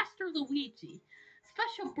Mario, Master Luigi.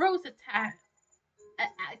 Special Bros attacks.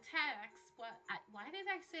 What? Why did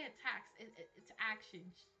I say attacks? It's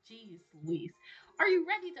actions. Jeez, Louise. Are you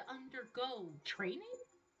ready to undergo training?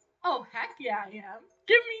 Oh, heck yeah, I am.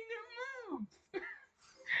 Give me new moves.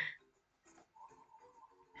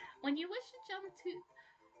 When you wish to jump to.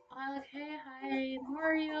 Okay, hi,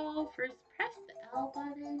 Mario. First, press the L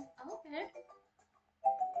button. Okay.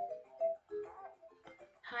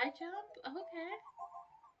 High jump. Okay.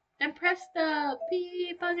 Then press the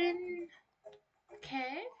B button.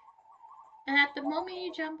 Okay. And at the moment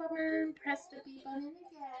you jump over, press the B button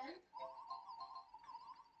again.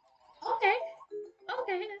 Okay.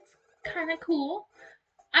 Okay, that's kind of cool.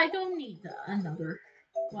 I don't need another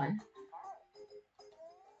one.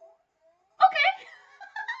 Okay.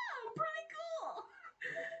 Pretty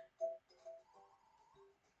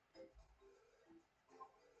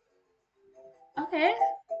cool. Okay.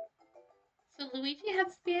 So Luigi has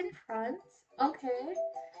to be in front. Okay.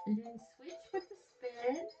 And then switch with the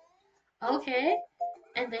spin. Okay.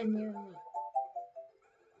 And then you.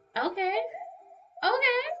 Okay.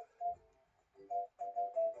 Okay.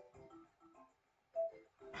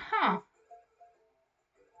 Huh.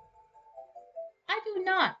 I do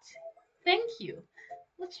not. Thank you.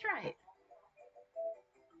 Let's try it.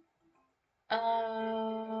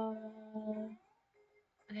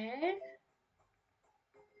 Okay.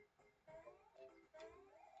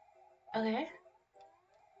 Okay.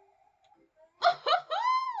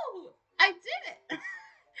 Oh, I did it.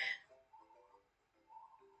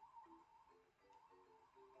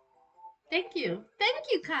 Thank you.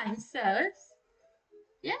 Thank you, kind sirs.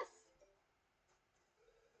 Yes.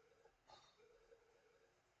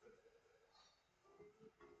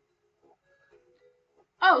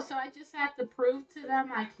 Oh, so I just have to prove to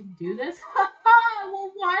them I can do this?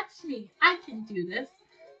 Well, watch me. I can do this.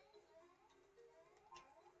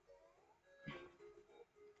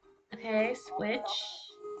 Okay, switch.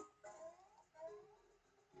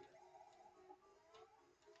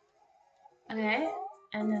 Okay,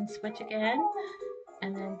 and then switch again.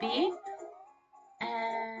 And then B.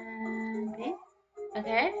 And B.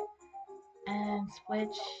 Okay, and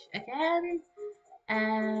switch again.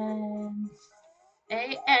 And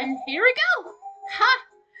A. And here we go. Ha!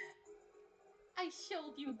 I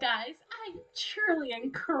showed you guys. I'm truly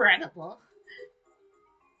incredible.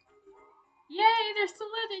 Yay, they're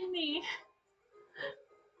saluting me.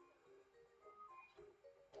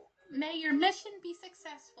 May your mission be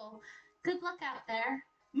successful. Good luck out there.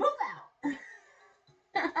 Move out.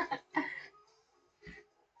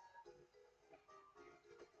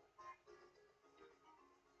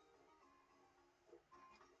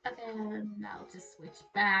 Okay, now I'll just switch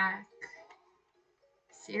back.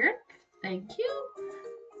 Syrup, thank you.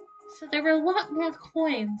 So there were a lot more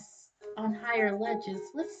coins on higher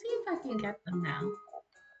ledges. Let's see if I can get them now.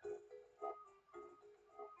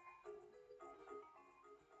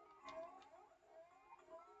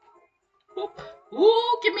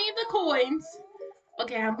 Ooh, give me the coins.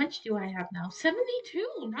 Okay, how much do I have now? 72.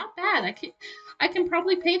 Not bad. I can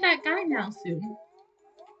probably pay that guy now soon.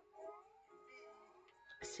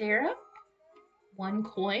 Syrup? 1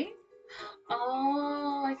 coin?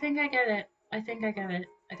 Oh, I think I get it. I think I get it.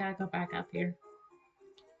 I gotta go back up here.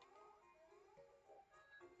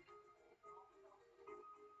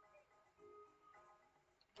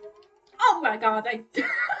 Oh my god, I, I botched it.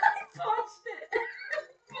 Botched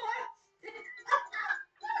it.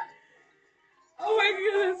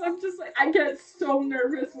 this. I'm just like, I get so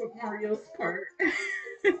nervous with Mario's part.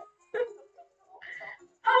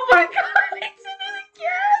 Oh my god, he did it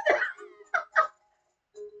again!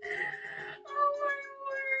 Oh my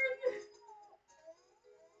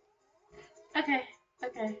word. Okay,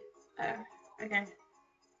 okay, okay,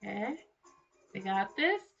 okay. We got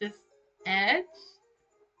this. Just edge.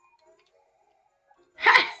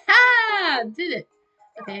 Ha ha! Did it.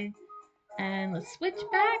 Okay, and let's switch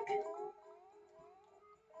back.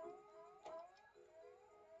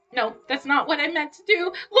 No, that's not what I meant to do.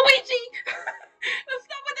 Luigi! That's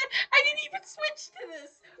not what I didn't even switch to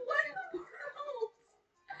this. What in the world?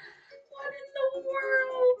 What in the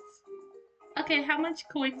world? Okay, how much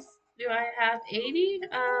coins do I have? 80?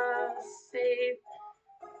 Save.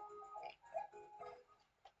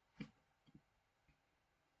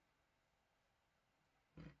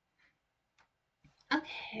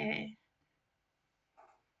 Okay.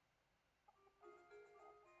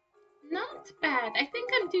 Not bad. I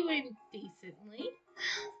think I'm doing decently.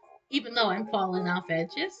 Even though I'm falling off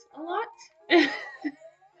edges a lot.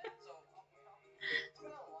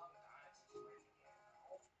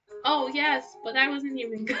 Oh, yes, but I wasn't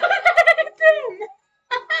even good at it.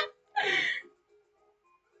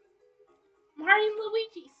 Mario and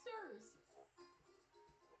Luigi, sirs.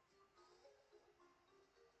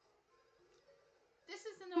 This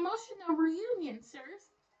is an emotional reunion,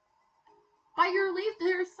 sirs. By your leave,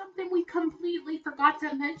 there is something we completely forgot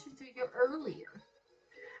to mention to you earlier.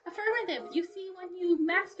 Affirmative. You see, when you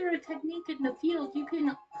master a technique in the field, you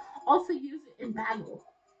can also use it in battle.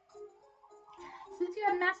 Since you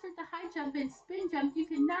have mastered the high jump and spin jump, you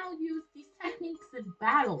can now use these techniques in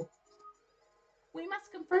battle. We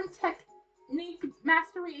must confirm technique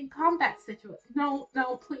mastery in combat situation. No,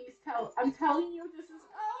 no, please tell. I'm telling you, this is.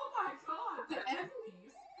 Oh my god, the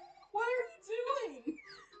enemies. What are you doing?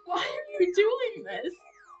 Why are you doing this?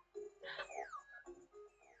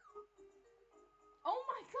 Oh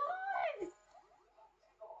my god!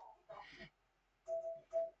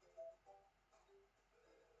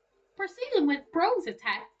 Proceeding with Bro's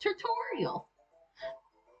attack tutorial.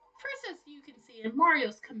 First, as you can see in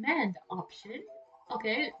Mario's command option,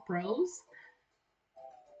 okay, Bros.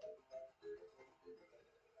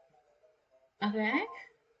 Okay.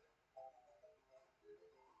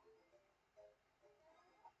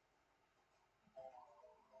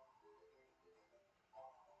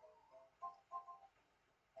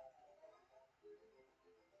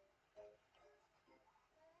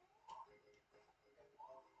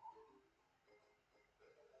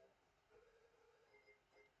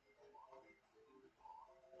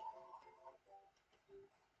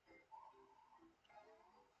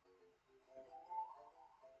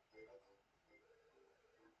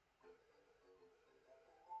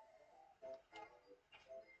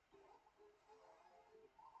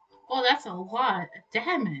 Well, that's a lot of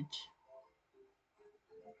damage.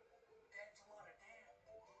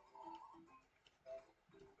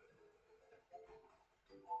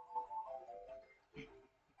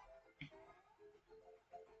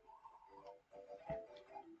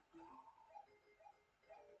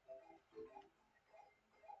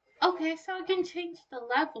 Okay, so I can change the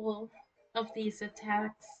level of these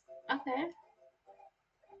attacks. Okay.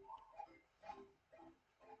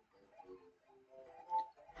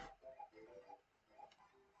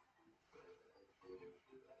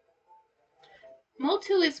 Mode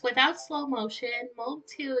 2 is without slow motion. Mode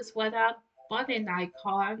 2 is without button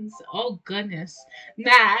icons. Oh goodness.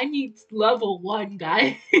 Nah, I need level 1,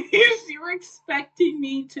 guys. You're expecting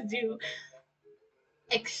me to do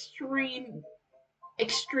extreme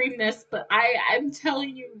extremeness, but I'm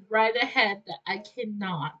telling you right ahead that I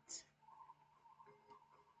cannot.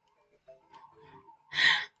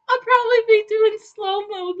 I'll probably be doing slow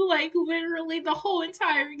mode like literally the whole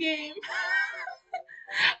entire game.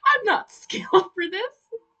 I'm not skilled for this.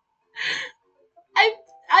 I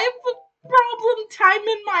I have a problem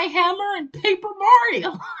timing my hammer and Paper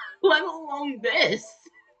Mario, let alone this.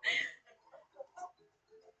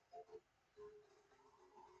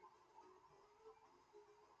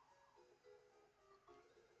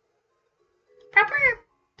 Proper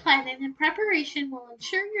planning and preparation will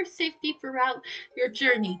ensure your safety throughout your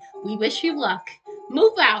journey. We wish you luck.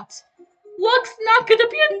 Move out. Luck's not gonna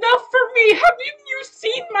be enough for me. Haven't you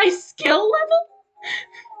seen my skill level?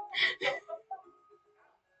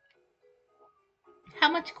 How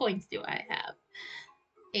much coins do I have?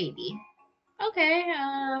 80. Okay,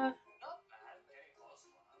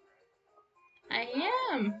 I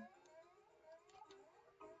am.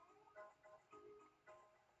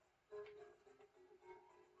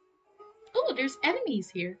 Oh, there's enemies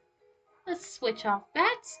here. Let's switch off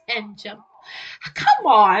that. attacks and jump. Come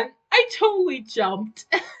on! I totally jumped.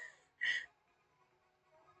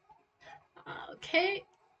 Okay,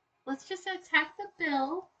 let's just attack the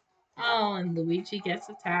bill. Oh, and Luigi gets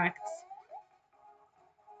attacked.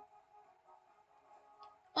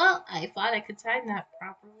 Well, I thought I could time that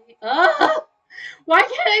properly. Ugh! Why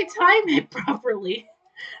can't I time it properly?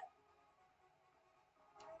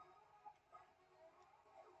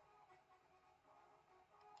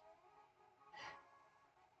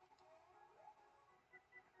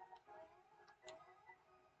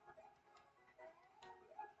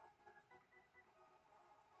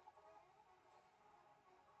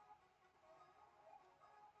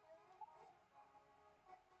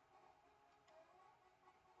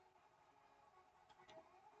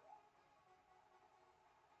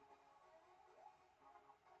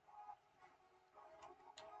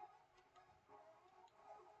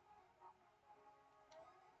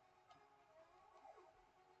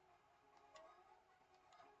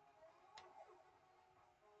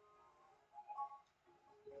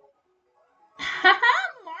 Haha!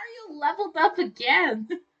 Mario leveled up again.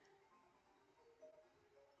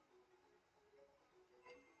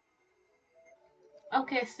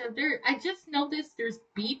 Okay, so I just noticed there's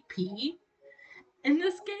BP in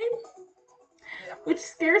this game, which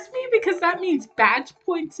scares me because that means badge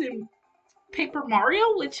points in Paper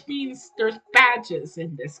Mario, which means there's badges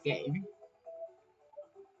in this game.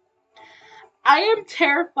 I am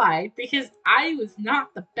terrified because I was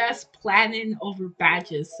not the best planning over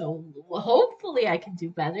badges, so hopefully I can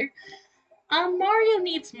do better. Mario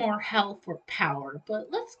needs more health or power, but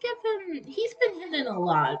let's give him. He's been hitting a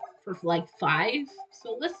lot for like 5,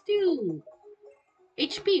 so let's do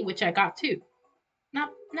HP, which I got too.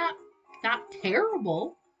 Not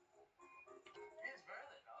terrible.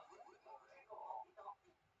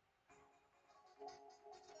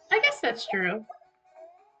 I guess that's true.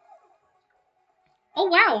 Oh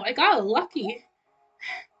wow, I got lucky.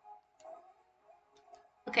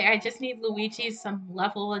 Okay, I just need Luigi some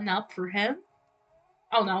leveling up for him.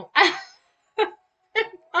 Oh no. I'm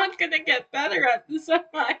not gonna get better at this, am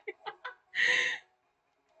I?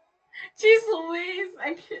 Jeez Louise,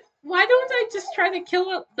 I can't. Why don't I just try to kill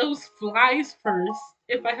up those flies first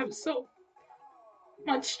if I have so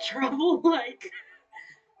much trouble, like,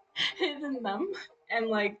 hitting them and,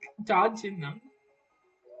 like, dodging them?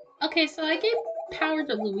 Okay, so I gave power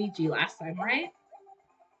to Luigi last time, right?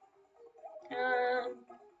 Um,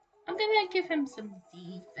 I'm gonna give him some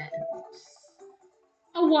defense.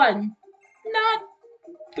 A 1. Not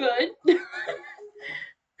good.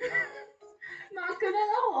 Not good at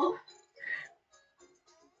all.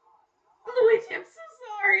 Luigi, I'm so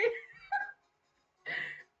sorry.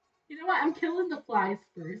 You know what? I'm killing the flies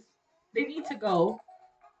first. They need to go.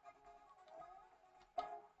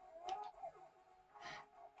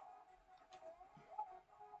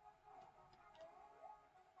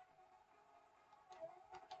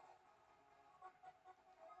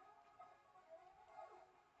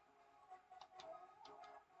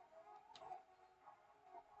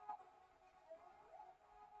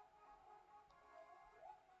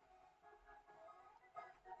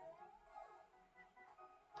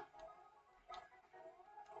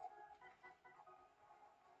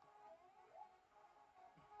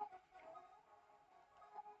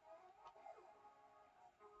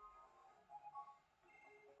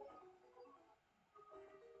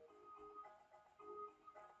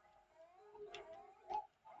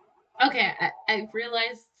 Okay, I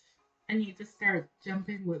realized I need to start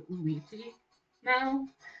jumping with Luigi now,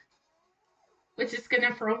 which is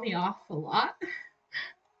gonna throw me off a lot.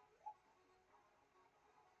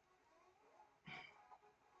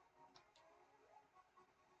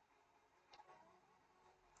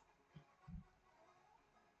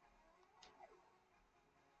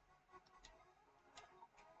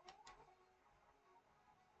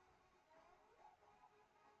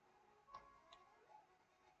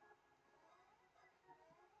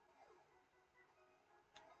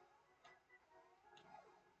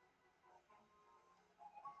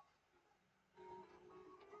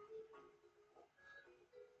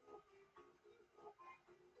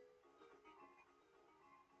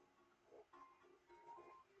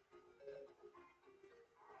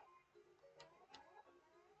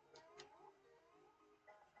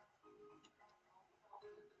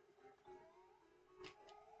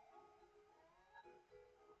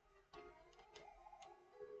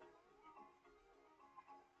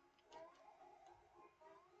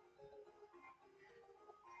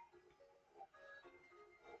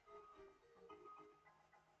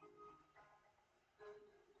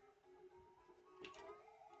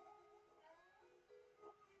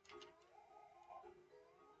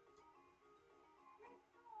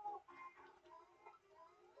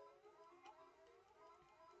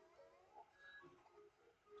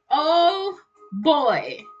 Oh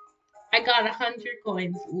boy. I got 100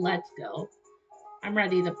 coins. Let's go. I'm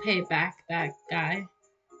ready to pay back that guy.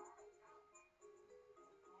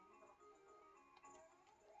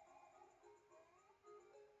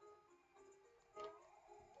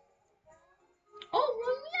 Oh,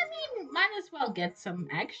 well, I mean, might as well get some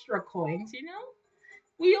extra coins, you know?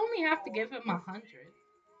 We only have to give him 100.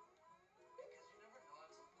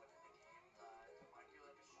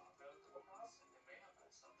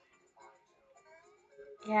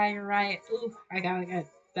 Yeah, you're right. Ooh, I gotta get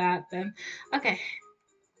that then. Okay.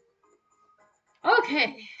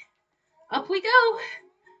 Okay. Up we go.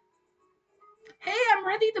 Hey, I'm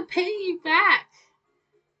ready to pay you back.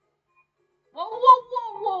 Whoa, whoa,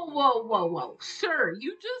 whoa, whoa, whoa, whoa, whoa. Sir,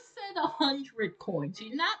 you just said 100 coins.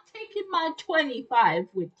 You're not taking my 25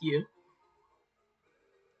 with you.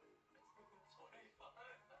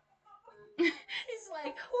 He's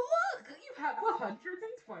like, look, you have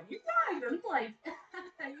 125. I'm like,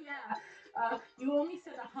 yeah. You only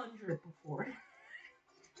said 100 before.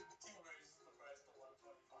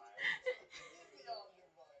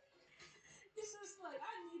 He's just like,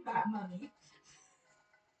 I need that money.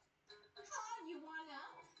 Oh, you want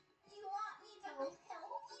me to help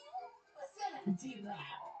you? Who's gonna do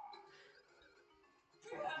that?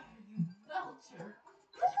 You belcher.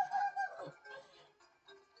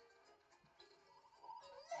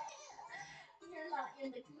 You're not in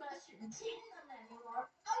the mushroom kingdom anymore.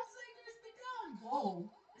 Outsiders be gone. Whoa.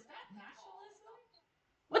 Is that nationalism?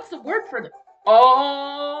 What's the word for the...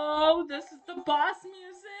 Oh, this is the boss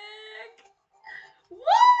music.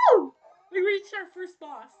 Woo! We reached our first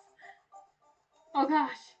boss. Oh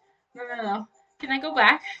gosh. No, no, no. Can I go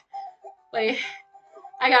back? Wait.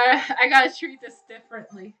 I gotta treat this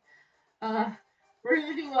differently. We're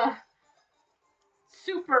gonna do a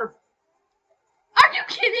super... Are you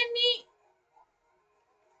kidding me?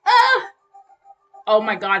 Oh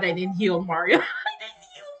my god, I didn't heal Mario. I didn't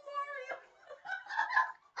heal Mario.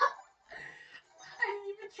 I didn't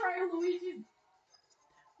even try Luigi's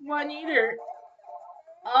one either.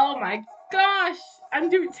 Oh my gosh, I'm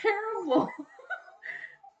doing terrible.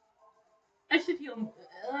 I should heal,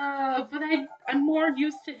 but I'm more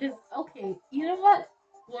used to his. Okay, you know what?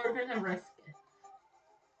 We're gonna risk it.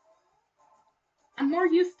 I'm more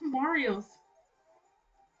used to Mario's.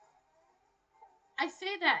 I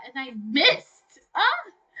say that and I missed.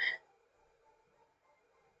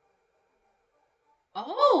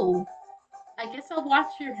 Oh, I guess I'll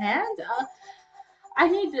watch your hand. I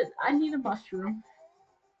need a mushroom.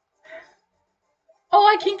 Oh,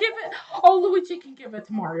 I can give it. Oh, Luigi can give it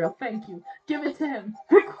to Mario. Thank you. Give it to him.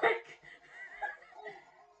 Quick.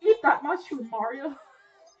 Eat that mushroom, Mario.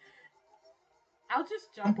 I'll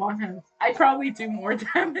just jump on him. I probably do more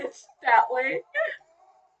damage that way.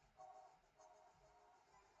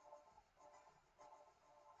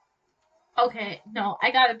 Okay, no, I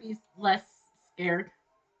gotta be less scared.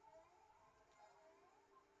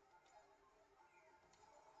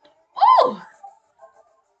 Oh!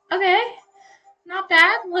 Okay, not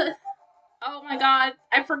bad. Oh my god,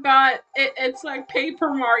 I forgot. It's like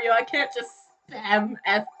Paper Mario. I can't just spam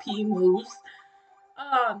FP moves.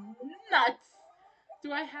 Oh, nuts.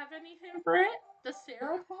 Do I have anything for it? The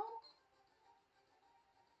syrup ball?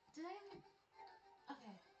 Did I?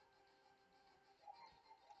 Okay.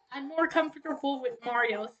 I'm more comfortable with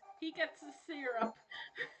Mario's. He gets the syrup.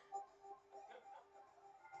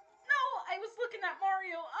 No, I was looking at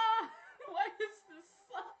Mario. What is this?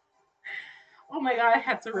 Oh my god, I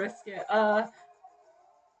had to risk it.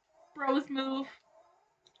 Bros move.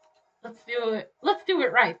 Let's do it. Let's do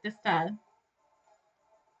it right this time.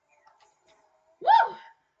 Woo!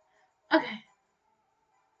 Okay.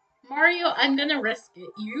 Mario, I'm gonna risk it.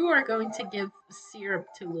 You are going to give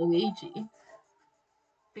syrup to Luigi.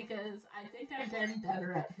 Because I think I've been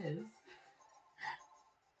better at his.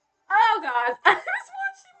 Oh god, I was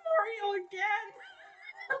watching Mario again.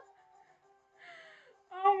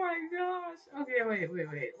 Oh my gosh. Okay,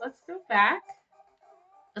 wait. Let's go back.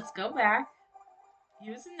 Let's go back.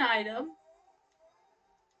 Use an item.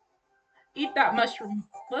 Eat that mushroom.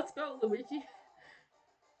 Let's go, Luigi.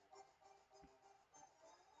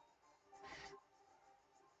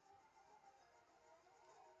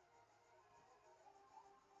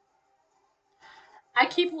 I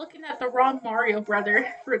keep looking at the wrong Mario brother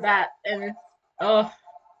for that, and it's oh.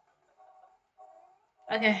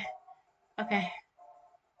 Okay, okay.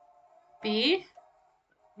 B,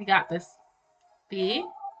 we got this. B,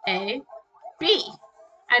 A, B.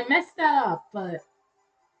 I messed that up, but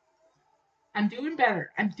I'm doing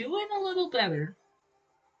better. I'm doing a little better.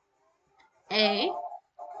 A,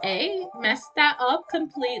 A, messed that up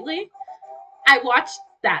completely. I watched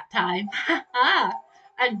that time. Haha.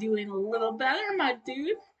 I'm doing a little better, my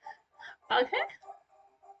dude. Okay.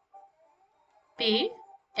 B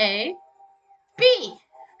A B.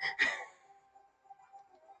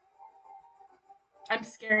 I'm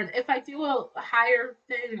scared. If I do a higher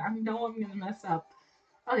thing, I know I'm gonna mess up.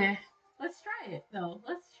 Okay, let's try it though.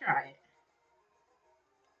 Let's try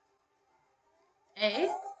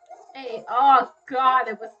it. A. Oh God,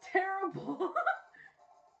 it was terrible.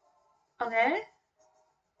 Okay.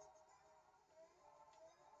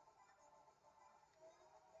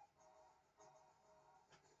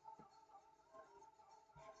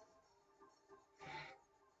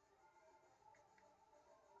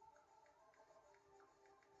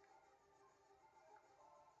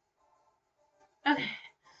 Okay.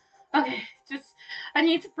 Okay. Just I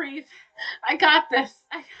need to breathe. I got this.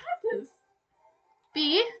 I got this.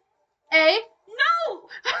 B A. No!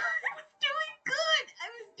 I was doing good. I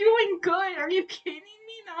was doing good. Are you kidding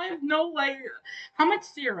me? Now I have no layer. How much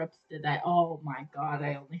syrups did I? Oh my God!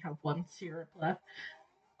 I only have one syrup left.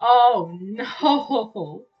 Oh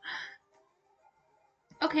no.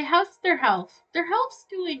 Okay, how's their health? Their health's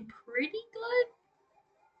doing pretty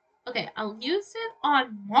good. Okay, I'll use it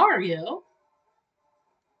on Mario.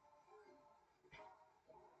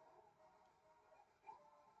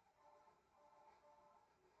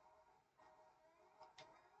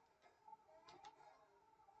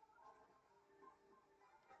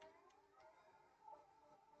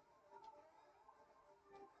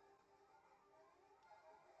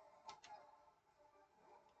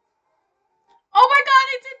 Oh my God,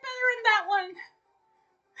 I did better in that one.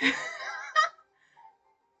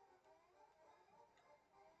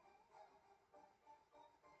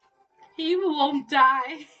 He won't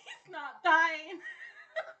die. He's not dying.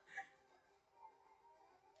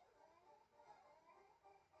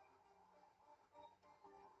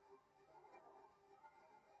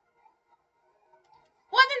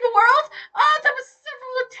 What in the world? Oh, that was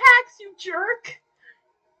several attacks, you jerk.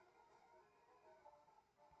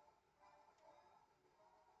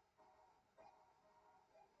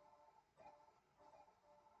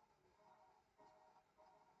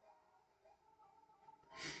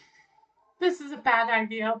 This is a bad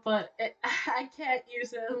idea, but I can't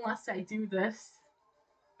use it unless I do this.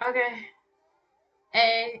 Okay.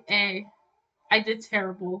 A. I did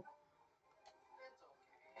terrible.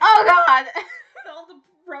 Oh God! All the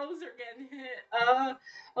bros are getting hit.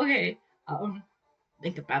 Okay. Um,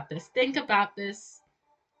 think about this. Think about this.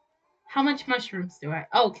 How much mushrooms do I?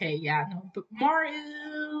 Okay, yeah, no, but Mario,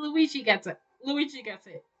 Luigi gets it. Luigi gets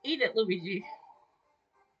it. Eat it, Luigi.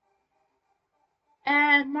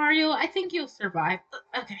 And Mario, I think you'll survive.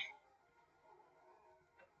 Okay.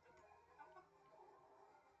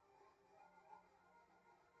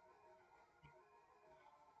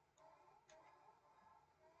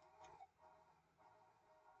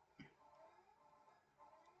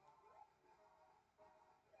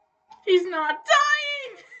 He's not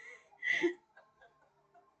dying.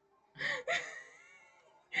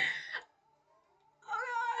 Oh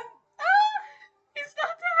God! Ah, he's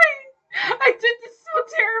not dying. I did this so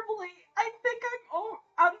terribly. I think I'm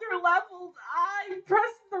under leveled. I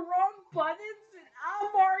pressed the wrong buttons, and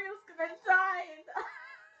Mario's gonna die.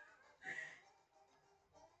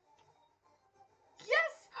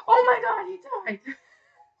 Yes! Oh my God, he died.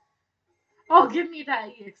 Oh, give me that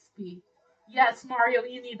EXP. Yes, Mario,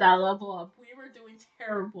 you need that level up. We were doing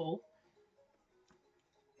terrible.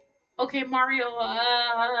 Okay, Mario,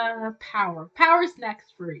 power. Power's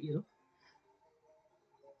next for you.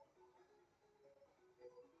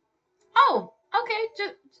 Oh, okay,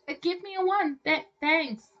 just give me a one.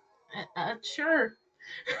 Thanks. Sure.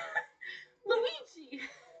 Luigi,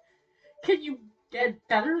 can you get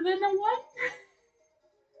better than a one?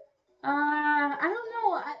 I don't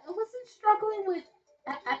know. I wasn't struggling with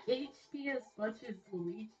HP as much as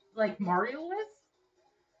Luigi, like Mario was.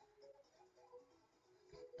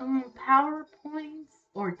 Power points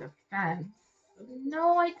or defense?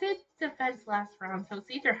 No, I did defense last round, so it's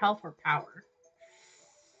either health or power.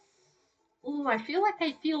 Ooh, I feel like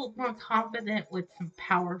I feel more confident with some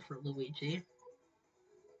power for Luigi.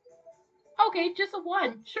 Okay, just a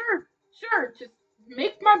one. Sure, sure. Just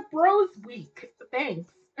make my bros weak.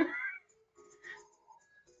 Thanks.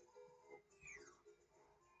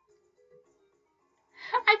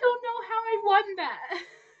 I don't know how I won that.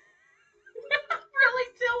 I really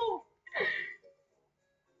don't.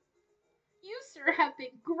 You, sir, have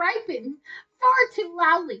been griping far too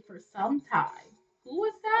loudly for some time. Who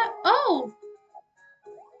was that? Oh,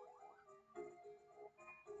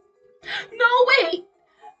 no, wait.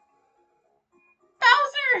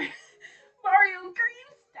 Bowser! Mario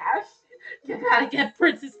Green Stash! You gotta get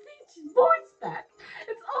Princess Peach's voice back.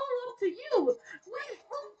 It's all up to you. Wait,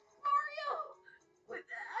 oh, Mario! Wait,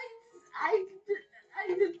 I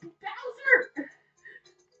did Bowser!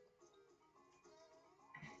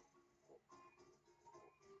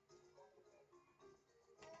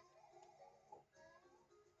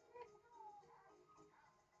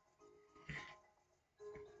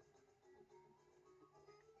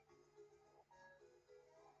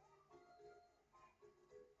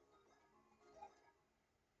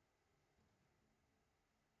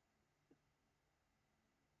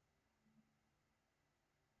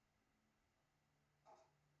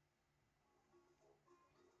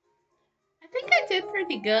 I think I did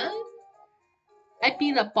pretty good. I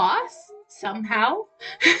beat a boss somehow.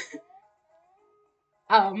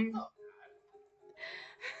 Um,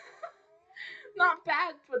 not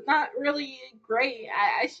bad, but not really great.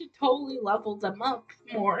 I should totally level them up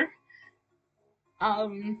more.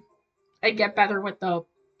 Um, I get better with the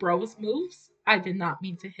bros moves. I did not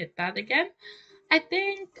mean to hit that again. I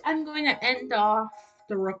think I'm going to end off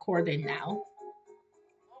the recording now.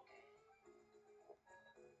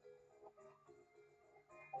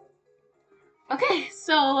 Okay,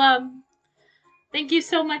 so thank you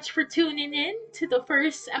so much for tuning in to the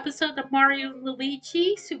first episode of Mario and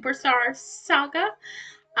Luigi Superstar Saga.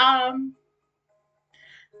 Um,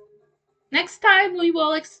 Next time we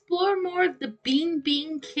will explore more of the Bean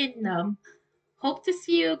Bean Kingdom. Hope to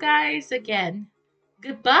see you guys again.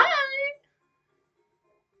 Goodbye.